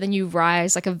glued, and then you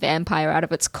rise like a vampire out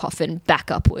of its coffin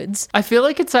back upwards. I feel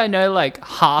like I know like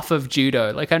half of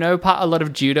judo. Like I know a lot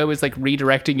of judo is like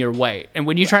redirecting your weight, and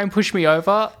when you try and push me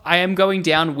over, I am going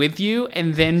down with you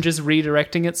and then just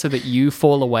redirecting it so that you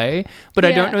fall away. But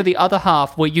I don't know the other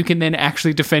half where you can then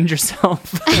actually defend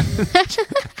yourself.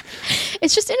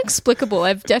 It's just inexplicable.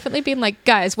 I've definitely been like,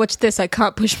 guys, watch this. I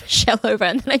can't push Michelle over,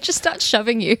 and then I just start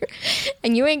shoving you,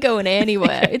 and you ain't going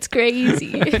anywhere. It's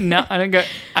crazy. No, I don't go.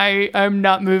 I'm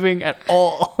not moving at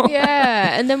all.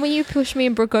 Yeah, and then when you push me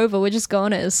and Brooke over, we're just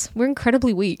goners. We're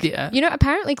incredibly weak. Yeah. You know,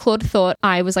 apparently Claude thought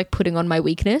I was like putting on my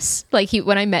weakness. Like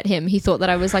when I met him, he thought that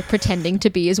I was like pretending to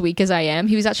be as weak as I am.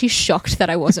 He was actually shocked that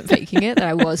I wasn't faking it, that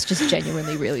I was just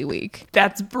genuinely really weak.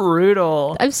 That's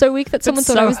brutal. I'm so weak that someone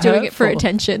thought I was doing it for hurtful.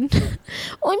 attention.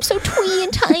 Oh, I'm so twee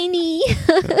and tiny.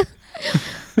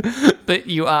 But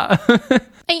you are.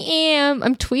 I am.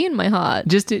 I'm twee in my heart.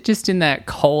 Just in that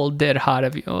cold, dead heart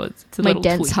of yours. It's a My little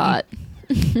dense twee. heart.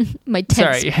 My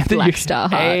tense black star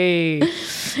heart. Hey,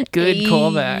 good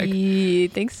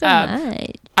callback. Thanks so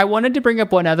much. I wanted to bring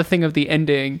up one other thing of the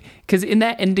ending, because in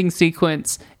that ending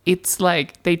sequence, it's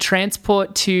like they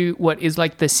transport to what is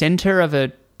like the center of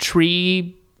a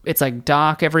tree. It's like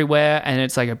dark everywhere, and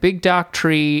it's like a big dark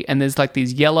tree, and there's like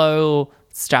these yellow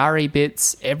starry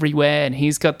bits everywhere, and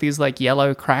he's got these like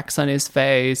yellow cracks on his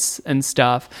face and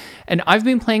stuff. And I've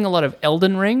been playing a lot of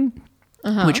Elden Ring,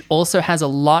 which also has a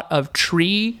lot of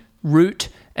tree root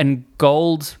and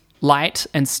gold light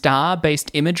and star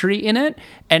based imagery in it,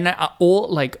 and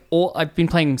I've been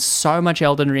playing so much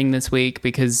Elden Ring this week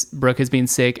because Brooke has been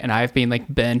sick and I've been like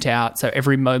burnt out, so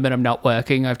every moment I'm not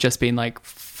working I've just been like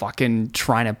fucking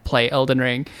trying to play Elden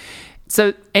Ring.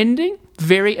 So ending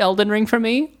very Elden Ring for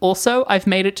me. Also, I've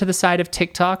made it to the side of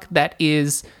TikTok that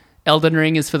is Elden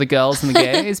Ring is for the girls and the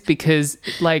gays because,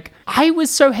 like, I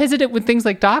was so hesitant with things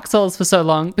like Dark Souls for so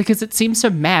long because it seems so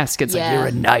masked. It's like, you're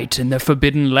a knight in the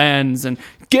Forbidden Lands and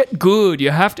get good. You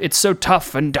have to, it's so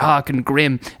tough and dark and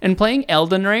grim. And playing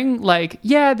Elden Ring, like,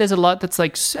 yeah, there's a lot that's,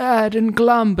 like, sad and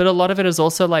glum, but a lot of it is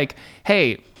also, like,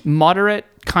 hey, moderate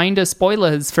kind of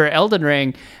spoilers for Elden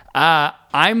Ring.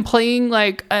 I'm playing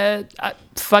like a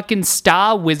fucking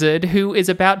star wizard who is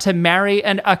about to marry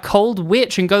a cold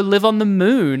witch and go live on the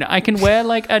moon. I can wear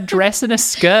like a dress and a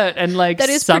skirt and like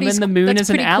summon the moon as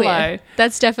an ally. Queer.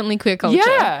 That's definitely queer culture.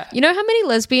 Yeah. You know how many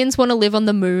lesbians want to live on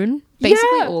the moon?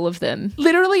 Basically all of them.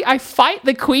 Literally, I fight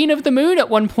the queen of the moon at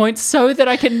one point so that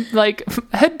I can, like,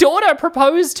 her daughter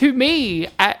proposed to me,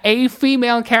 a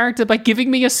female character, by giving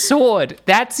me a sword.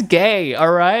 That's gay,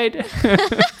 all right?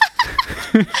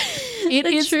 It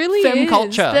is truly femme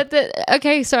culture.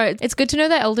 Okay, sorry. It's good to know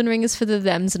that Elden Ring is for the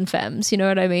thems and femmes. You know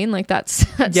what I mean? Like, that's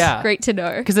great to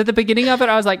know. Because at the beginning of it,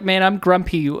 I was like, man, I'm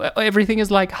grumpy. Everything is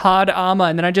like hard armor.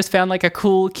 And then I just found like a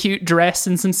cool, cute dress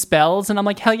and some spells. And I'm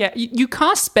like, hell yeah. You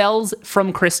cast spells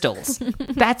from crystals.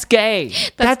 That's gay.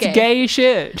 That's gay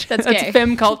shit. That's gay.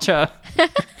 Femme culture.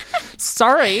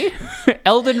 Sorry.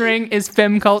 Elden Ring is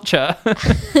femme culture.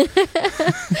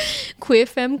 Queer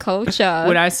femme culture.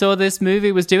 When I saw this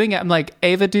movie was doing it, I'm like,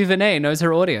 Ava DuVernay knows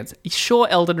her audience. Sure,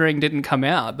 Elden Ring didn't come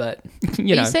out, but,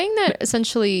 you know. Are you saying that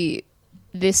essentially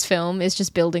this film is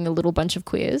just building a little bunch of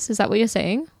queers? Is that what you're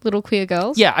saying? Little queer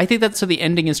girls? Yeah, I think that's what the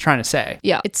ending is trying to say.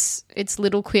 Yeah, it's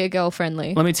little queer girl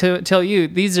friendly. Let me tell you,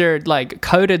 these are like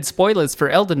coded spoilers for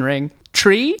Elden Ring.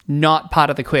 Tree, not part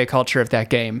of the queer culture of that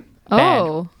game.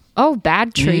 Bad. Oh,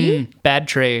 bad tree? Bad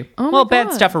tree. Oh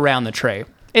bad stuff around the tree.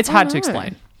 It's hard to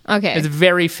explain. Okay. It's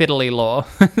very fiddly lore.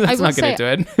 Let's not get into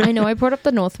it. I know I brought up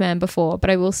the Northman before, but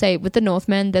I will say with the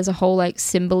Northman, there's a whole like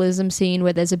symbolism scene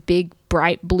where there's a big,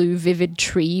 bright blue, vivid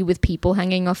tree with people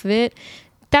hanging off of it.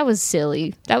 That was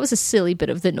silly. That was a silly bit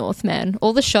of the Northman.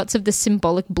 All the shots of the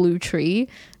symbolic blue tree,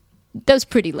 that was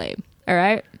pretty lame. All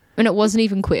right? And it wasn't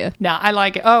even queer. No, I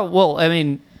like it. Oh, well, I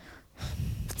mean,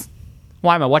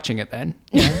 why am I watching it then?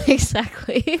 You know?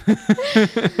 Exactly.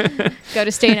 Got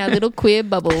to stay in our little queer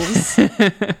bubbles.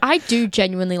 I do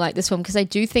genuinely like this one because I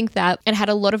do think that it had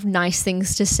a lot of nice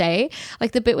things to say.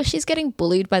 Like the bit where she's getting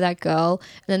bullied by that girl,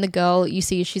 and then the girl, you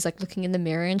see she's like looking in the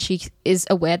mirror and she is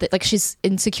aware that like she's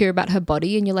insecure about her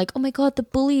body, and you're like, oh my God, the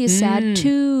bully is sad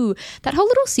too. That whole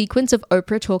little sequence of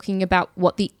Oprah talking about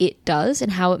what the it does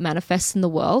and how it manifests in the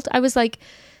world, I was like,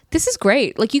 this is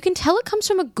great. Like, you can tell it comes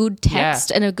from a good text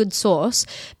and a good source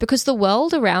because the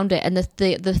world around it and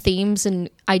the themes and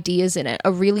ideas in it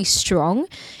are really strong.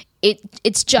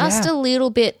 It's just a little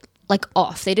bit like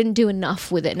off. They didn't do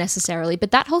enough with it necessarily.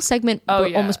 But that whole segment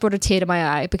almost brought a tear to my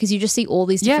eye because you just see all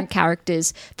these different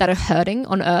characters that are hurting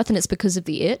on Earth, and it's because of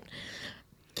the it.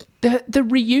 The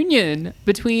reunion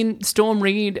between Storm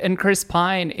Reid and Chris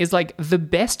Pine is like the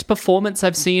best performance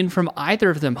I've seen from either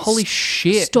of them. Holy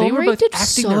shit. Storm Reid did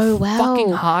acting so their well.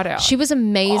 Fucking heart out. She was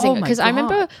amazing. Oh because I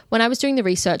remember when I was doing the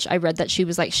research, I read that she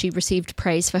was like, she received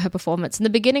praise for her performance. In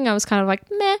the beginning, I was kind of like,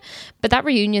 meh. But that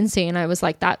reunion scene, I was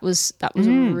like, that was a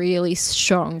really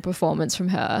strong performance from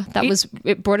her.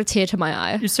 It brought a tear to my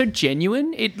eye. It's so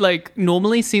genuine. It like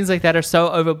normally scenes like that are so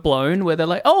overblown where they're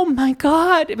like, oh my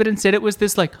God. But instead it was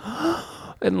this like,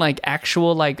 and like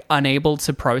actual like unable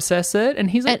to process it,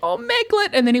 and he's like, oh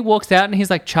Meglet, and then he walks out and he's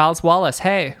like, Charles Wallace,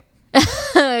 hey.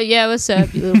 Yeah, what's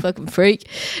up, you little fucking freak.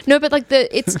 No, but like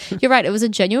you're right, it was a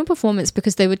genuine performance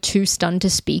because they were too stunned to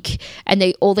speak, and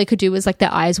all they could do was like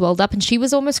their eyes welled up, and she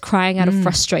was almost crying out of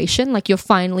frustration, like, you're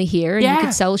finally here, and you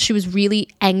could tell she was really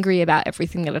angry about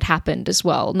everything that had happened as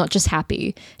well, not just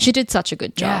happy. She did such a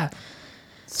good job.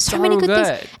 So many good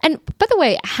things. And by the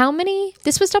way,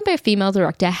 this was done by a female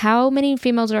director. How many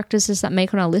female directors does that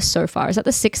make on our list so far? Is that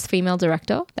the 6th female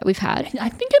director that we've had? I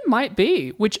think it might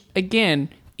be, which again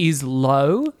is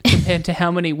low compared to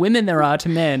how many women there are to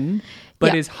men,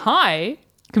 but is high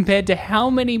compared to how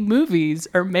many movies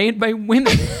are made by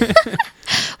women.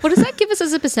 What does that give us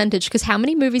as a percentage? Because how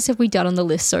many movies have we done on the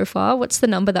list so far? What's the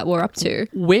number that we're up to?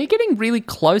 We're getting really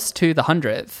close to the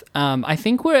 100th. I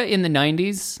think we're in the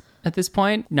 90s. At this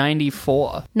point,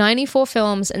 94. 94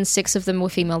 films and 6 of them were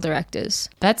female directors.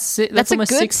 That's almost a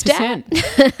good 6%. Stat.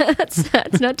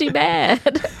 That's not too bad.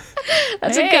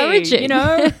 That's encouraging. You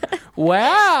know,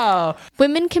 Wow.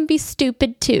 Women can be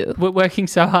stupid too. We're working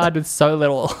so hard with so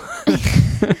little.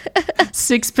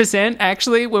 6%,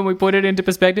 actually, when we put it into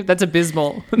perspective, that's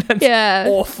abysmal. That's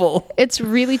awful. It's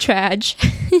really trash.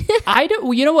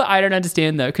 You know what I don't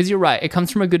understand, though, because you're right. It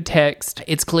comes from a good text.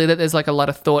 It's clear that there's like a lot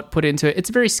of thought put into it. It's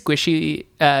a very squishy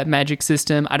magic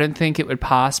system. I don't think it would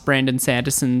pass Brandon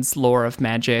Sanderson's law of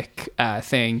magic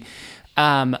thing.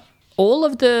 All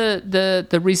of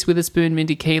the Reese Witherspoon,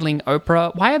 Mindy Kaling,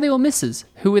 Oprah, why are they all misses?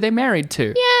 Who are they married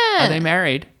to? Yeah. Are they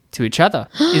married to each other?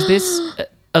 Is this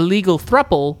a legal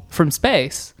throuple from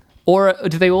space? Or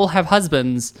do they all have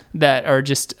husbands that are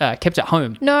just kept at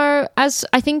home? No, as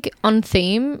I think on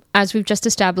theme, as we've just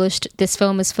established, this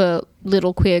film is for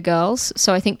little queer girls.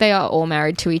 So I think they are all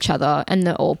married to each other and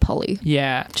they're all poly.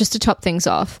 Yeah. Just to top things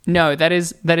off. No, that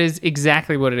is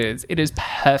exactly what it is. It is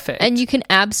perfect. And you can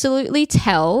absolutely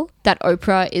tell that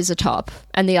Oprah is a top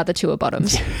and the other two are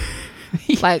bottoms.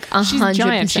 Like 100%. She's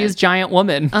giant. She is giant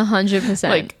woman. 100%.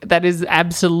 Like, that is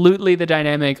absolutely the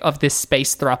dynamic of this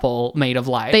space throuple made of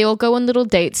light. They all go on little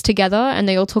dates together and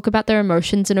they all talk about their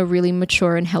emotions in a really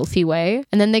mature and healthy way.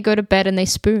 And then they go to bed and they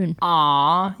spoon.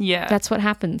 Aww, yeah. That's what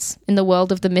happens in the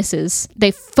world of the misses.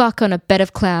 They fuck on a bed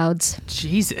of clouds.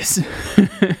 Jesus.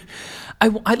 I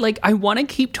want to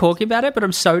keep talking about it, but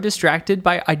I'm so distracted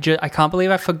by I can't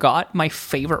believe I forgot my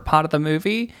favorite part of the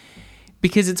movie.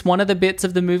 Because it's one of the bits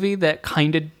of the movie that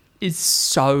kind of is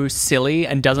so silly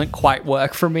and doesn't quite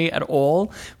work for me at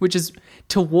all, which is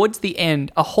towards the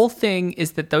end. A whole thing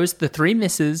is that the three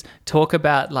misses talk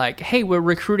about like, hey, we're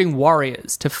recruiting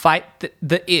warriors to fight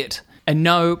the it. And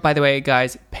no, by the way,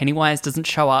 guys, Pennywise doesn't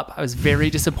show up. I was very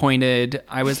disappointed.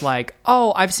 I was like,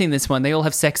 oh, I've seen this one. They all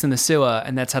have sex in the sewer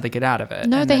and that's how they get out of it.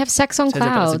 No, and they have sex on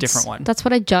clouds. That's a different one. That's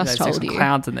what I just They have told sex you. on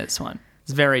clouds in this one.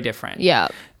 It's very different. Yeah.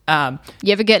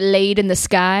 You ever get laid in the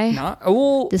sky? No.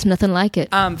 Oh, There's nothing like it.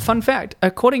 fun fact,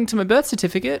 according to my birth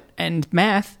certificate and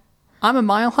math, I'm a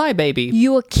mile high baby.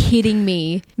 You are kidding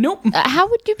me. Nope. How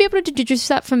would you be able to deduce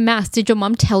that from math? Did your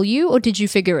mum tell you or did you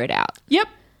figure it out? Yep.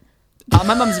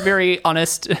 My mum's very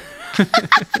honest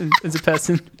as a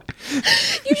person.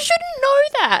 You shouldn't know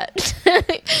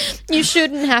that. You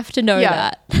shouldn't have to know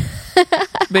that.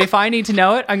 But if I need to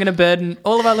know it, I'm going to burden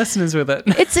all of our listeners with it.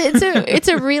 It's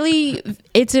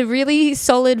a really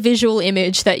solid visual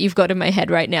image that you've got in my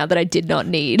head right now that I did not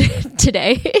need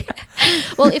today.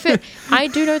 Well, I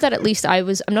do know that at least I'm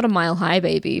not a mile high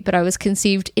baby, but I was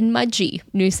conceived in Mudgee,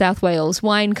 New South Wales,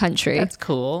 wine country. That's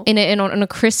cool. On a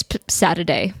crisp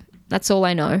Saturday. That's all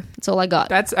I know. That's all I got.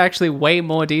 That's actually way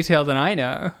more detail than I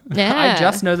know. Yeah. I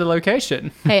just know the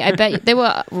location. Hey, I bet they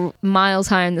were miles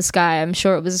high in the sky. I'm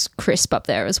sure it was crisp up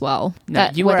there as well. No,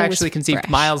 you were actually conceived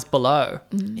miles below.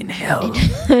 In hell.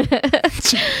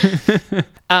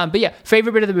 But yeah,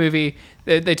 favorite bit of the movie.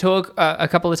 They talk a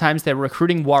couple of times. They're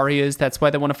recruiting warriors. That's why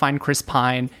they want to find Chris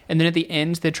Pine. And then at the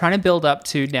end, they're trying to build up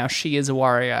to now she is a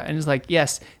warrior. And it's like,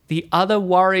 yes, the other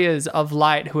warriors of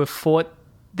light who have fought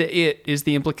it is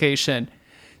the implication.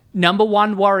 Number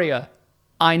 1 warrior,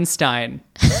 Einstein.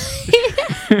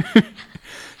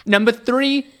 Number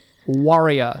 3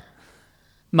 warrior,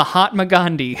 Mahatma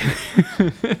Gandhi.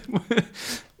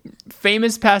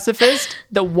 Famous pacifist,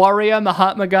 the warrior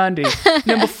Mahatma Gandhi.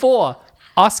 Number 4,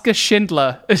 Oscar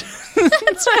Schindler. That's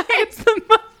right. It's the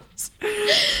most.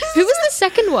 Who was the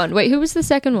second one? Wait, who was the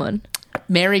second one?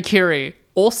 Mary Curie.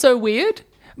 Also weird.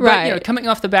 But, Right. Coming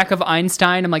off the back of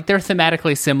Einstein, I'm like, they're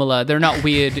thematically similar. They're not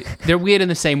weird. They're weird in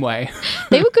the same way.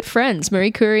 They were good friends.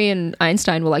 Marie Curie and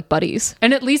Einstein were like buddies.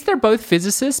 And at least they're both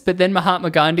physicists, but then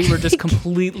Mahatma Gandhi were just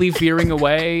completely veering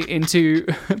away into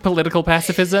political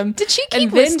pacifism. Did she keep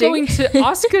And then listing? going to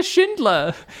Oscar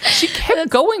Schindler. She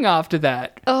kept going after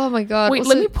that. Oh my God. Wait, Also-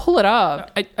 let me pull it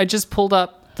up. I just pulled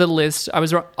up the list. I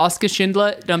was wrong. Oscar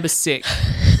Schindler, number 6.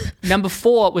 Number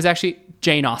 4 was actually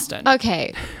Jane Austen.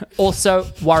 Okay.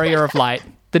 Also, Warrior of Light,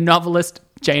 the novelist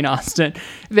Jane Austen.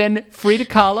 Then Frida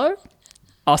Kahlo,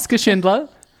 Oscar Schindler,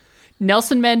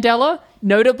 Nelson Mandela,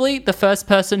 notably the first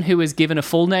person who was given a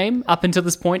full name. Up until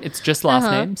this point, it's just last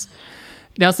names.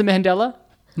 Nelson Mandela,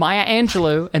 Maya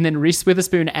Angelou, and then Reese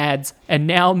Witherspoon adds, and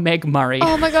now Meg Murray.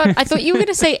 Oh my God. I thought you were going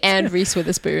to say and Reese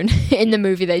Witherspoon in the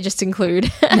movie they just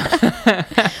include.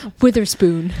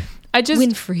 Witherspoon.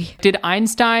 Winfrey. Did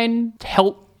Einstein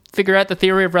help figure out the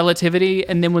theory of relativity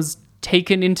and then was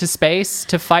taken into space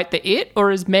to fight the it? Or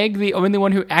is Meg the only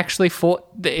one who actually fought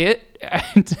the it?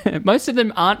 And most of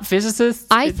them aren't physicists.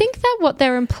 I think that what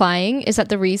they're implying is that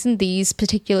the reason these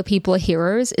particular people are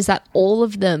heroes is that all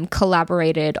of them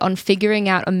collaborated on figuring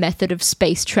out a method of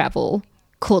space travel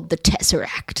called the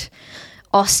Tesseract.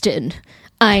 Austen,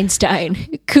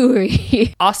 Einstein,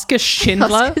 Curie. Oscar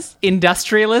Schindler,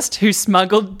 industrialist who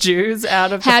smuggled Jews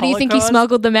out of the How do you think he Holocaust,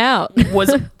 smuggled them out?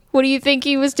 was What do you think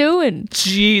he was doing?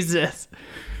 Jesus.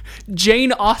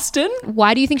 Jane Austen,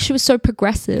 Why do you think she was so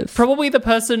progressive? probably the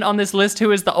person on this list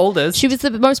who is the oldest. She was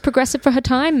the most progressive for her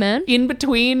time, man. In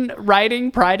between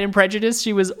writing Pride and Prejudice,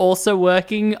 she was also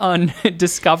working on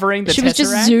discovering the She Tesseract. was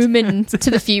just zooming to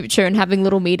the future and having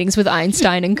little meetings with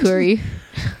Einstein and Curie.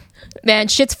 Man,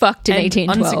 shit's fucked in and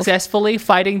 1812. unsuccessfully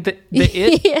fighting the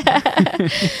it. Yeah.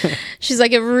 She's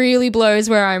like, it really blows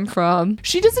where I'm from.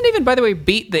 She doesn't even, by the way,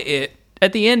 beat the it.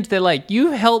 At the end, they're like,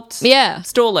 you helped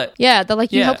stall it. Yeah, they're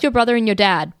like, you Yeah. helped your brother and your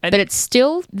dad, And- but it's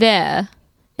still there.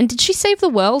 And did she save the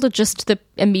world or just the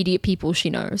immediate people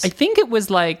she knows? I think it was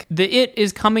like, the it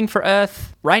is coming for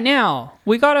Earth right now.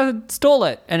 We gotta stall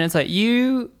it. And it's like,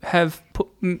 you have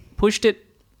pushed it.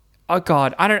 Oh,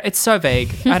 God. It's so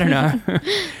vague. I don't know.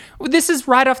 This is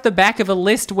right off the back of a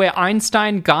list where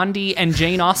Einstein, Gandhi, and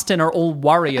Jane Austen are all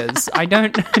warriors.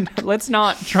 Let's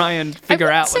not try and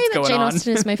figure out what's going I would say that Jane on.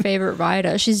 Austen is my favorite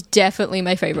writer. She's definitely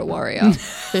my favorite warrior.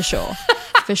 For sure.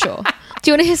 For sure.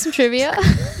 Do you want to hear some trivia?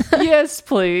 Yes,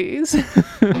 please.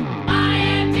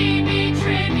 IMDb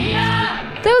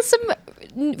trivia. There was some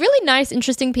really nice,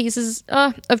 interesting pieces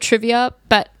of trivia,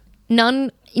 but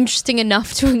none interesting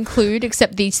enough to include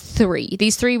except these three.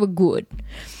 These three were good.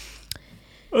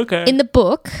 Okay. In the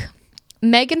book,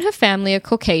 Meg and her family are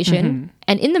Caucasian,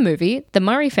 and in the movie, the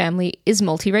Murray family is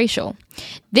multiracial.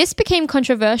 This became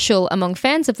controversial among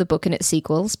fans of the book and its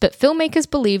sequels, but filmmakers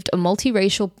believed a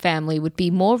multiracial family would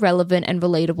be more relevant and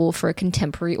relatable for a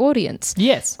contemporary audience.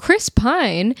 Yes. Chris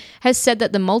Pine has said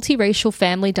that the multiracial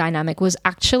family dynamic was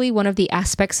actually one of the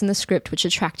aspects in the script which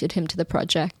attracted him to the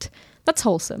project. That's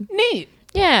wholesome. Neat.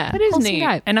 Yeah, That is wholesome neat.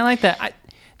 guy. And I like that.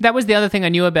 That was the other thing I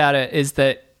knew about it, is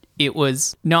that it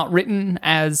was not written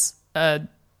as a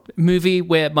movie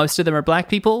where most of them are black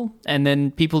people, and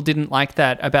then people didn't like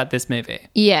that about this movie.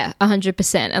 Yeah,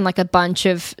 100%. And like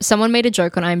someone made a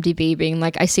joke on IMDb being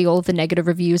like, I see all of the negative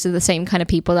reviews are the same kind of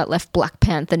people that left Black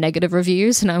Panther negative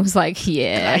reviews. And I was like,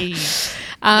 yeah.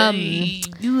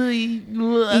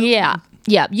 Yeah.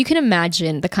 Yeah, you can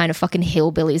imagine the kind of fucking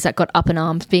hillbillies that got up in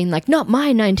arms being like, not my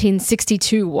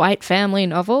 1962 white family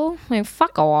novel. Like,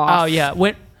 fuck off. Oh, yeah.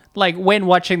 When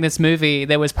watching this movie,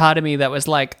 there was part of me that was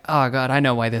like, oh, God, I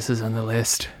know why this is on the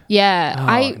list. Yeah,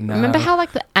 I no. remember how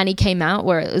like the Annie came out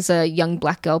where it was a young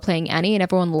black girl playing Annie and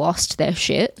everyone lost their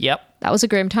shit. Yep. That was a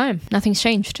grim time. Nothing's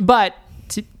changed. But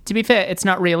to be fair, it's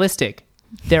not realistic.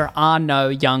 There are no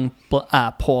young,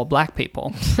 poor black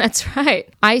people. That's right.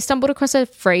 I stumbled across a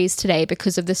phrase today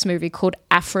because of this movie called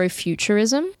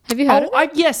Afrofuturism. Have you heard of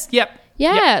it? Yes, yep.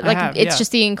 Yeah, Yep, it's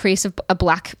just the increase of a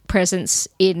black presence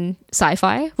in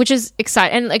sci-fi, which is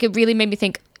exciting. And like it really made me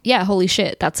think, yeah, holy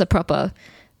shit, that's a proper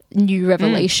new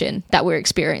revelation that we're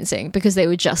experiencing, because they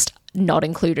were just not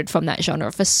included from that genre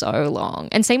for so long.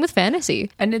 And same with fantasy.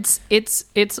 And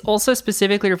it's also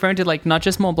specifically referring to like not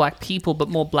just more black people, but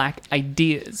more black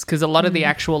ideas, because a lot of the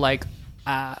actual like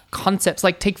concepts,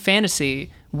 like take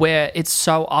fantasy, where it's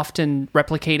so often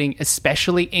replicating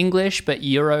especially English but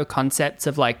Euro concepts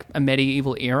of like a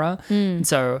medieval era. And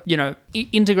so,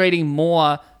 integrating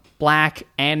more black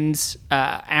and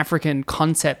African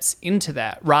concepts into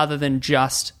that, rather than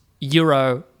just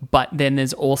Euro, but then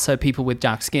there's also people with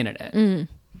dark skin in it.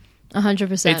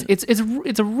 100%.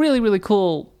 It's a really, really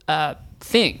cool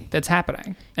thing that's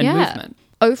happening, and movement.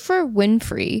 Oprah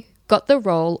Winfrey got the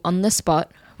role on the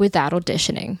spot without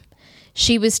auditioning.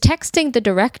 She was texting the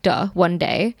director one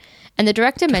day, and the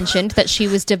director mentioned that she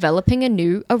was developing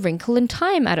A Wrinkle in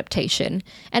Time adaptation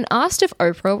and asked if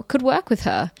Oprah could work with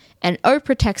her. And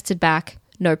Oprah texted back,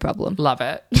 no problem. Love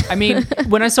it. I mean,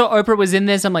 when I saw Oprah was in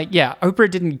this, I'm like, yeah,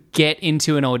 Oprah didn't get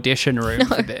into an audition room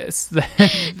for this.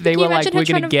 They were like, imagine her we're going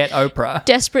trying to to- get Oprah.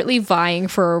 Desperately vying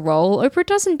for a role. Oprah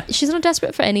doesn't, she's not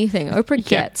desperate for anything. Oprah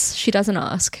gets, she doesn't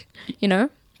ask,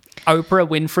 Oprah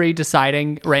Winfrey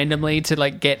deciding randomly to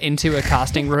like get into a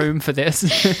casting room for this.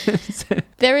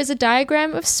 There is a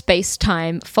diagram of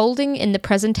space-time folding in the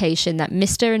presentation that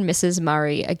Mr. and Mrs.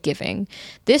 Murray are giving.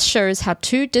 This shows how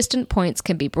two distant points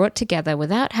can be brought together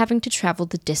without having to travel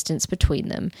the distance between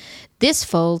them. This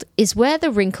fold is where the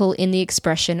wrinkle in the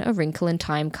expression A Wrinkle in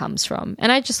Time comes from.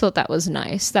 And I just thought that was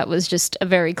nice. That was just a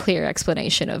very clear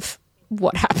explanation of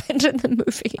what happened in the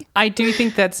movie. I do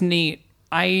think that's neat.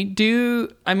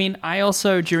 I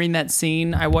also, during that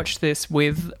scene, I watched this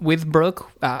with Brooke.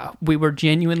 We were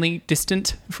genuinely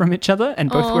distant from each other and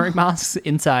both wearing masks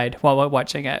inside while we're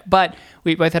watching it. But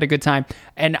we both had a good time.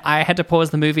 And I had to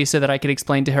pause the movie so that I could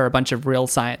explain to her a bunch of real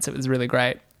science. It was really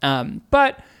great.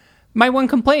 But My one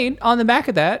complaint on the back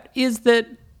of that is that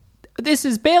this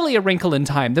is barely a wrinkle in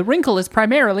time. The wrinkle is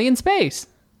primarily in space.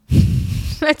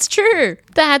 That's true.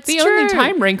 That's the true. only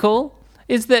time wrinkle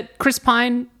is that Chris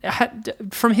Pine,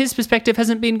 from his perspective,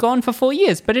 hasn't been gone for 4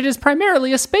 years, but it is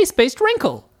primarily a space-based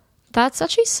wrinkle. That's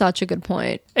actually such a good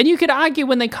point. And you could argue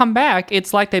when they come back,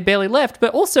 it's like they barely left,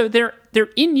 but also their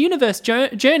in-universe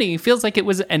journey feels like it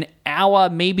was an hour,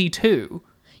 maybe 2.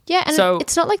 Yeah, and so,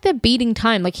 it's not like they're beating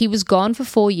time. Like, he was gone for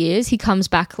 4 years. He comes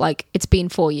back like it's been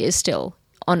 4 years still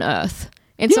on Earth.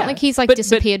 It's not like he's like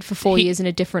disappeared for 4 years in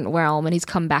a different realm and he's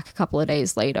come back a couple of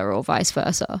days later or vice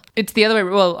versa. It's the other way.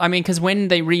 Well, I mean, because when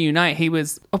they reunite, he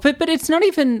was... But it's not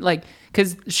even like...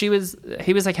 Because he was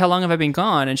like, how long have I been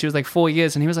gone? And she was like, 4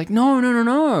 years. And he was like,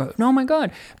 no, oh my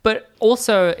God. But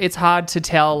also, it's hard to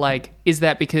tell, like, is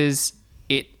that because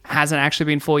it hasn't actually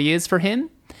been 4 years for him?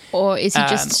 Or is he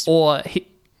just... Or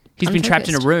he's been trapped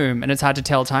in a room and it's hard to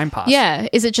tell time pass. Yeah.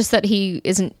 Is it just that he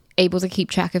isn't able to keep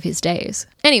track of his days?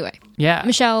 Anyway. Yeah.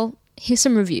 Michelle, here's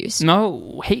some reviews.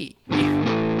 No, hey.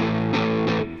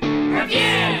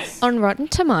 Reviews! On Rotten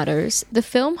Tomatoes, the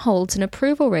film holds an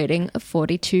approval rating of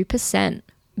 42%.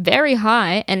 Very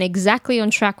high and exactly on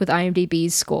track with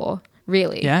IMDb's score.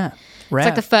 Really. Yeah. It's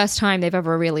like the first time they've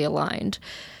ever really aligned.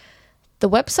 The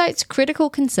website's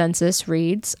critical consensus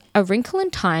reads, A Wrinkle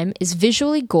in Time is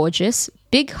visually gorgeous,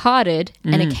 big-hearted,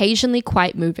 and occasionally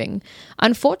quite moving.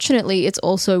 Unfortunately, it's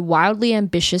also wildly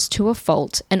ambitious to a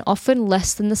fault and often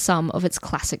less than the sum of its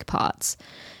classic parts.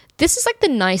 This is like the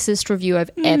nicest review I've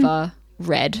ever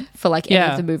read for like any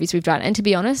of the movies we've done. And to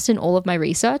be honest, in all of my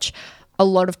research, a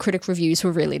lot of critic reviews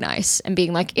were really nice and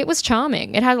being like, it was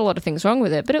charming. It had a lot of things wrong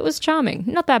with it, but it was charming.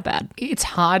 Not that bad. It's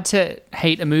hard to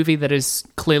hate a movie that is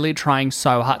clearly trying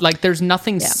so hard. Like, there's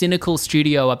nothing cynical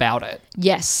studio about it.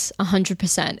 Yes,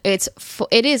 100%.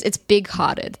 It's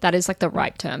big-hearted. That is like the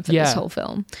right term for this whole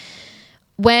film.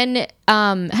 When,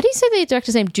 how do you say the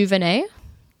director's name?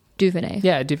 Duvernay?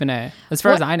 Yeah, Duvernay. As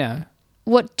far as I know.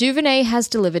 What Duvernay has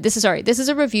delivered, this is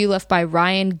a review left by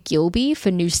Ryan Gilby for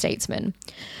New Statesman.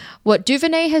 What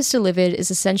Duvernay has delivered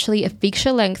is essentially a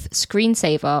feature-length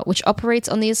screensaver which operates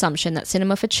on the assumption that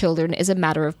cinema for children is a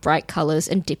matter of bright colours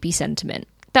and dippy sentiment.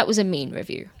 That was a mean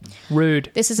review. Rude.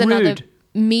 This is another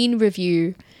mean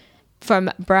review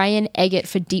from Brian Eggett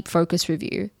for Deep Focus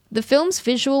Review. The film's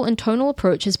visual and tonal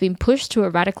approach has been pushed to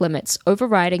erratic limits,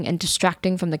 overriding and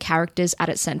distracting from the characters at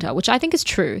its centre, which I think is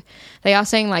true. They are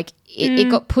saying like it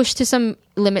got pushed to some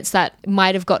limits that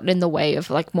might have gotten in the way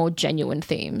of like more genuine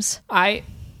themes.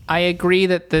 I agree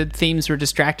that the themes were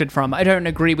distracted from. I don't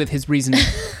agree with his reasoning.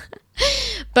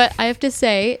 But I have to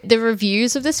say, the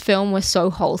reviews of this film were so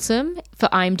wholesome for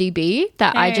IMDb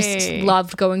that I just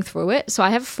loved going through it. So I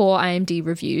have 4 IMDb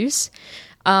reviews.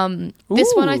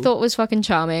 This one I thought was fucking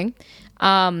charming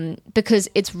because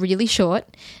it's really short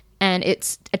and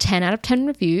it's a 10 out of 10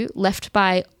 review left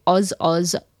by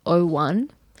OzOz01.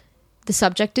 The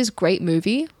subject is great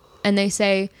movie and they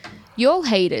say, "Y'all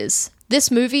haters. This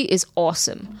movie is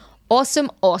awesome. Awesome,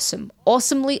 awesome.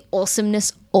 Awesomely,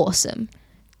 awesomeness, awesome.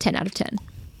 10 out of 10.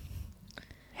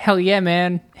 Hell yeah,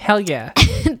 man. Hell yeah.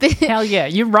 Hell yeah.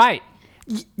 You're right.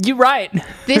 You're right.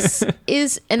 This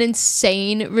is an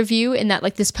insane review in that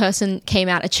like this person came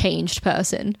out a changed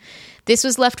person. This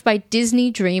was left by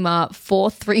Disney Dreamer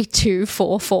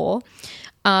 43244.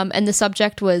 And the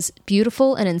subject was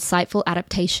beautiful and insightful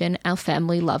adaptation. Our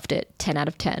family loved it. 10 out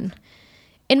of 10.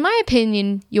 In my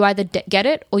opinion, you either get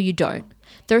it or you don't.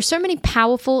 There are so many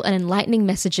powerful and enlightening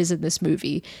messages in this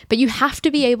movie, but you have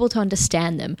to be able to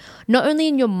understand them, not only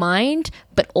in your mind,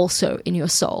 but also in your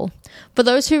soul. For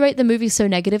those who rate the movie so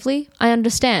negatively, I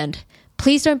understand.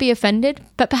 Please don't be offended,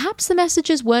 but perhaps the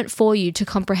messages weren't for you to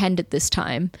comprehend at this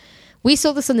time. We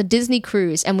saw this on the Disney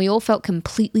cruise and we all felt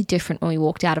completely different when we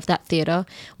walked out of that theatre.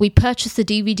 We purchased the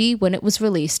DVD when it was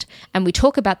released and we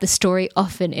talk about this story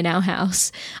often in our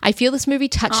house. I feel this movie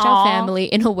touched our family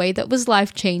in a way that was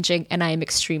life-changing and I am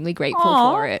extremely grateful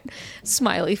for it.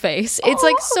 Smiley face. It's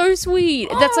like so sweet.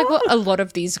 That's like what a lot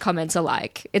of these comments are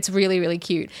like. It's really, really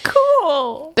cute.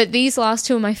 Cool. But these last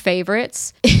 2 are my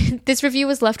favorites. This review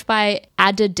was left by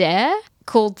Adair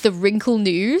called The Wrinkle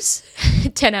News.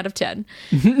 10 out of 10.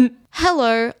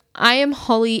 Hello, I am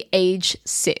Holly, age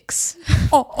 6.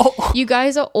 You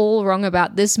guys are all wrong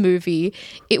about this movie.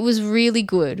 It was really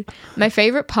good. My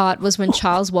favorite part was when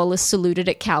Charles Wallace saluted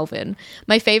at Calvin.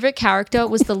 My favorite character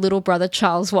was the little brother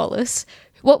Charles Wallace.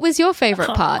 What was your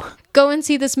favorite part? Go and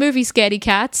see this movie, Scaredy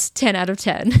Cats. 10 out of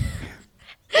 10.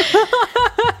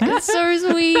 That's so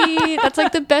sweet. That's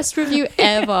like the best review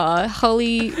ever.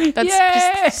 Holly, that's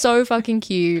just so fucking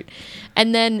cute.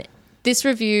 And then This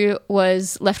review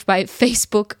was left by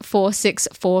Facebook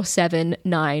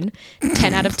 46479,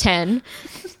 10 out of 10,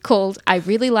 called I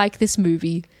Really Like This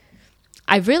Movie.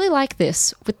 I really like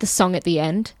this with the song at the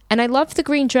end, and I love the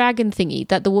green dragon thingy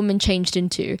that the woman changed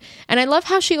into, and I love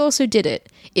how she also did it.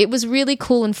 It was really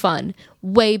cool and fun,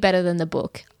 way better than the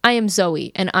book. I am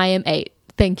Zoe, and I am 8.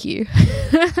 Thank you.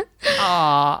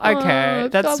 Aw, okay.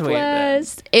 That's God sweet.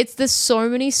 Bless. There's so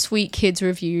many sweet kids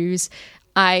reviews.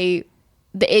 It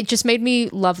just made me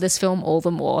love this film all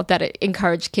the more that it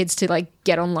encouraged kids to like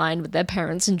get online with their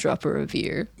parents and drop a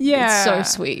review. Yeah. It's so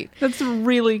sweet. That's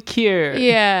really cute.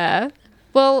 Yeah.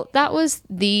 Well, that was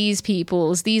these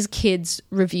kids'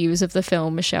 reviews of the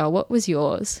film. Michelle, what was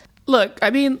yours? Look, I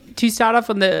mean, to start off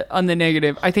on the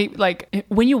negative, I think like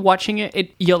when you're watching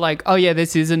it, you're like, oh yeah,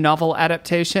 this is a novel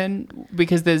adaptation,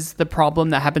 because there's the problem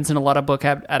that happens in a lot of book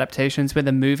adaptations where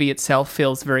the movie itself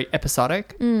feels very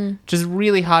episodic, which is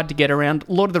really hard to get around.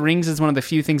 Lord of the Rings is one of the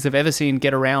few things I've ever seen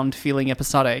get around feeling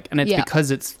episodic, and it's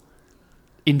because it's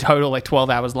in total like 12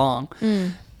 hours long.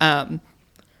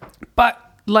 But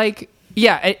like,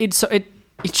 yeah, it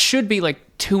should be like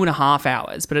 2.5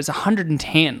 hours, but it's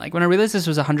 110. Like when I realized this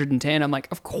was 110, I'm like,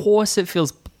 of course it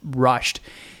feels rushed.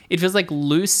 It feels like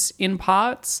loose in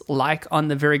parts, like on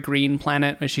the very green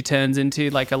planet where she turns into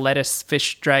like a lettuce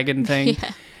fish dragon thing,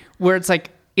 where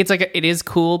it is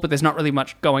cool, but there's not really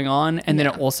much going on. And then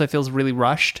it also feels really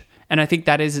rushed. And I think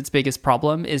that is its biggest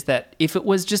problem, is that if it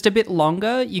was just a bit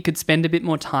longer, you could spend a bit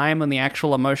more time on the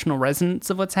actual emotional resonance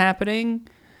of what's happening,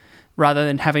 rather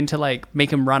than having to like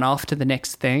make him run off to the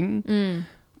next thing.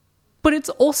 But it's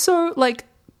also like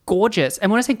gorgeous.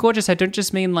 And when I say gorgeous, I don't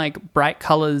just mean like bright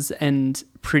colors and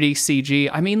pretty CG.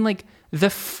 I mean like the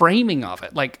framing of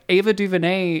it. Like Ava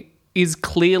DuVernay is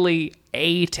clearly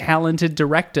a talented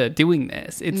director doing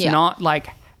this. It's not like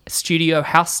studio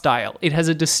house style. It has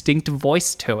a distinct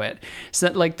voice to it. So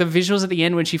that, like the visuals at the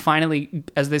end when she finally,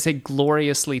 as they say,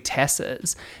 gloriously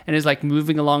tesses and is like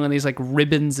moving along on these like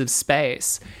ribbons of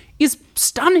space is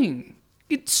stunning.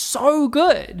 It's so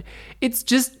good. It's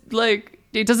just like,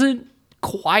 it doesn't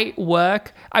quite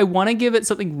work. I want to give it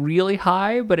something really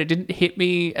high, but it didn't hit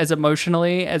me as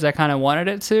emotionally as I kind of wanted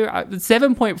it to.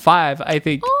 7.5, I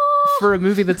think, for a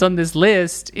movie that's on this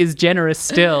list is generous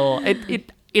still.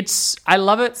 It's I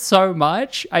love it so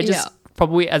much. I just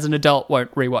probably as an adult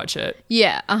won't rewatch it.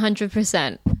 Yeah,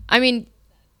 100%. I mean,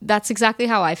 that's exactly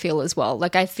how I feel as well.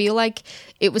 Like, I feel like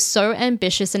it was so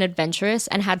ambitious and adventurous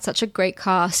and had such a great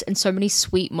cast and so many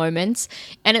sweet moments,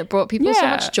 and it brought people so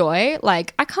much joy.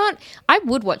 Like, I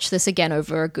would watch this again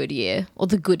over a good year, or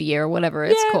the good year, or whatever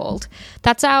it's called.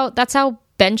 That's our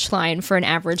bench line for an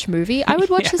average movie. I would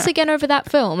watch this again over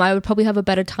that film. I would probably have a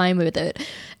better time with it.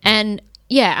 And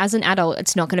yeah, as an adult,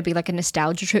 it's not going to be like a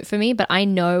nostalgia trip for me, but I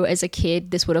know as a kid,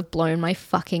 this would have blown my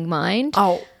fucking mind.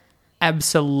 Oh,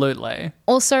 absolutely.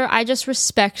 Also, I just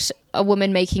respect a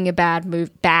woman making a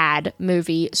bad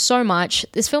movie so much.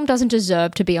 This film doesn't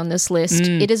deserve to be on this list.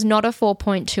 It is not a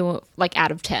 4.2 like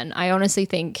out of 10. I honestly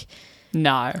think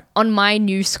on my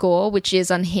new score, which is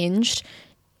Unhinged,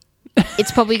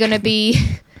 it's probably going to be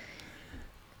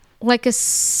like a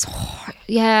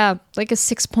 6.8,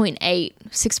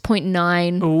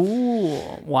 6.9.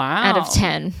 Ooh, wow. Out of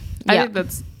 10. Yeah.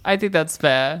 I think that's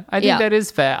fair. I think that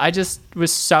is fair. I just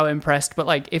was so impressed. But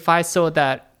like, if I saw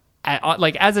that,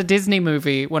 like as a Disney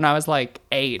movie when I was like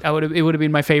 8, it would have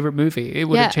been my favorite movie. It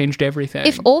would have changed everything.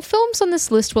 If all films on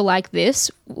this list were like this,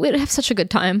 we'd have such a good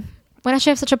time. We'd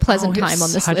actually have such a pleasant time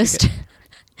on this list.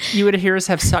 You would hear us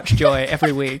have such joy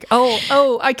every week.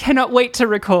 Oh, I cannot wait to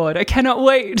record. I cannot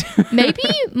wait. Maybe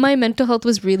my mental health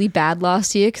was really bad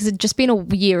last year because it'd just been a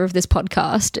year of this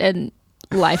podcast and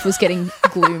life was getting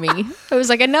gloomy. I was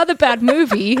like, another bad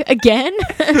movie again?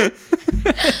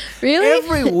 Really?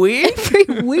 Every week?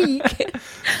 Every week.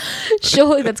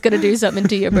 Surely that's going to do something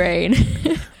to your brain.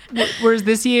 Whereas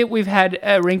this year we've had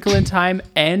A Wrinkle in Time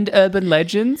and Urban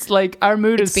Legends. Like, our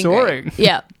mood is soaring. Great.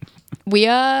 Yeah. We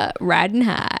are riding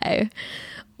high.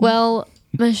 Well,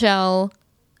 Michelle,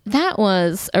 that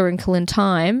was A Wrinkle in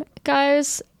Time.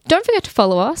 Guys, don't forget to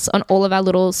follow us on all of our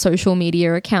little social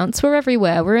media accounts. We're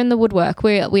everywhere. We're in the woodwork.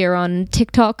 We are on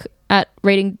TikTok at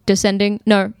Rating Descending.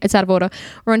 No, it's out of order.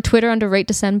 We're on Twitter under Rate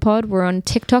Descend Pod. We're on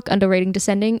TikTok under Rating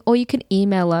Descending. Or you can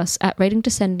email us at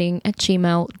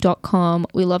ratingdescending@gmail.com.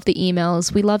 We love the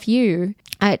emails. We love you.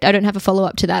 I don't have a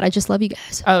follow-up to that. I just love you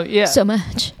guys. Oh, yeah. So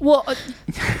much. Well,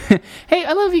 hey,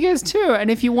 I love you guys too.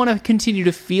 And if you want to continue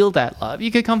to feel that love,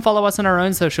 you could come follow us on our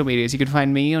own social medias. You can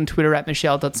find me on Twitter at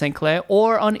michelle.stclair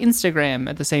or on Instagram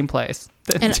at the same place.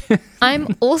 And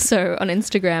I'm also on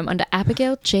Instagram under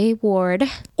Abigail J. Ward.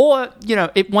 Or,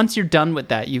 once you're done with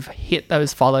that, you've hit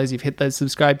those follows, you've hit those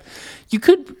subscribe, you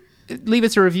could leave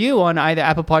us a review on either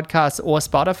Apple Podcasts or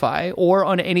Spotify or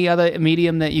on any other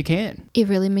medium that you can. It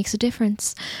really makes a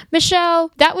difference. Michelle,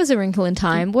 that was A Wrinkle in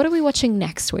Time. What are we watching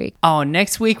next week? Oh,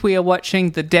 next week we are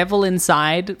watching The Devil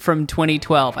Inside from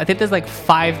 2012. I think there's like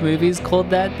 5 movies called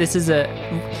that.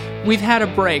 We've had a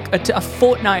break, a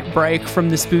fortnight break from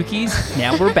the spookies.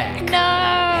 Now we're back.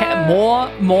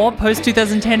 No! More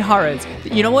post-2010 horrors.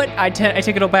 You know what? I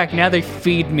take it all back. Now they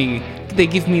feed me. They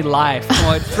give me life.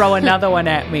 Or throw another one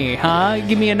at me, huh?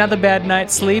 Give me another bad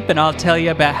night's sleep and I'll tell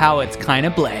you about how it's kind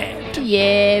of bland.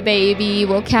 Yeah, baby.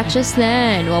 Well, catch us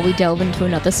then while we delve into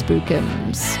another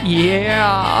spookums.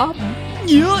 Yeah.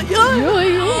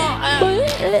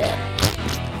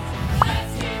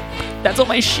 That's all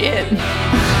my shit.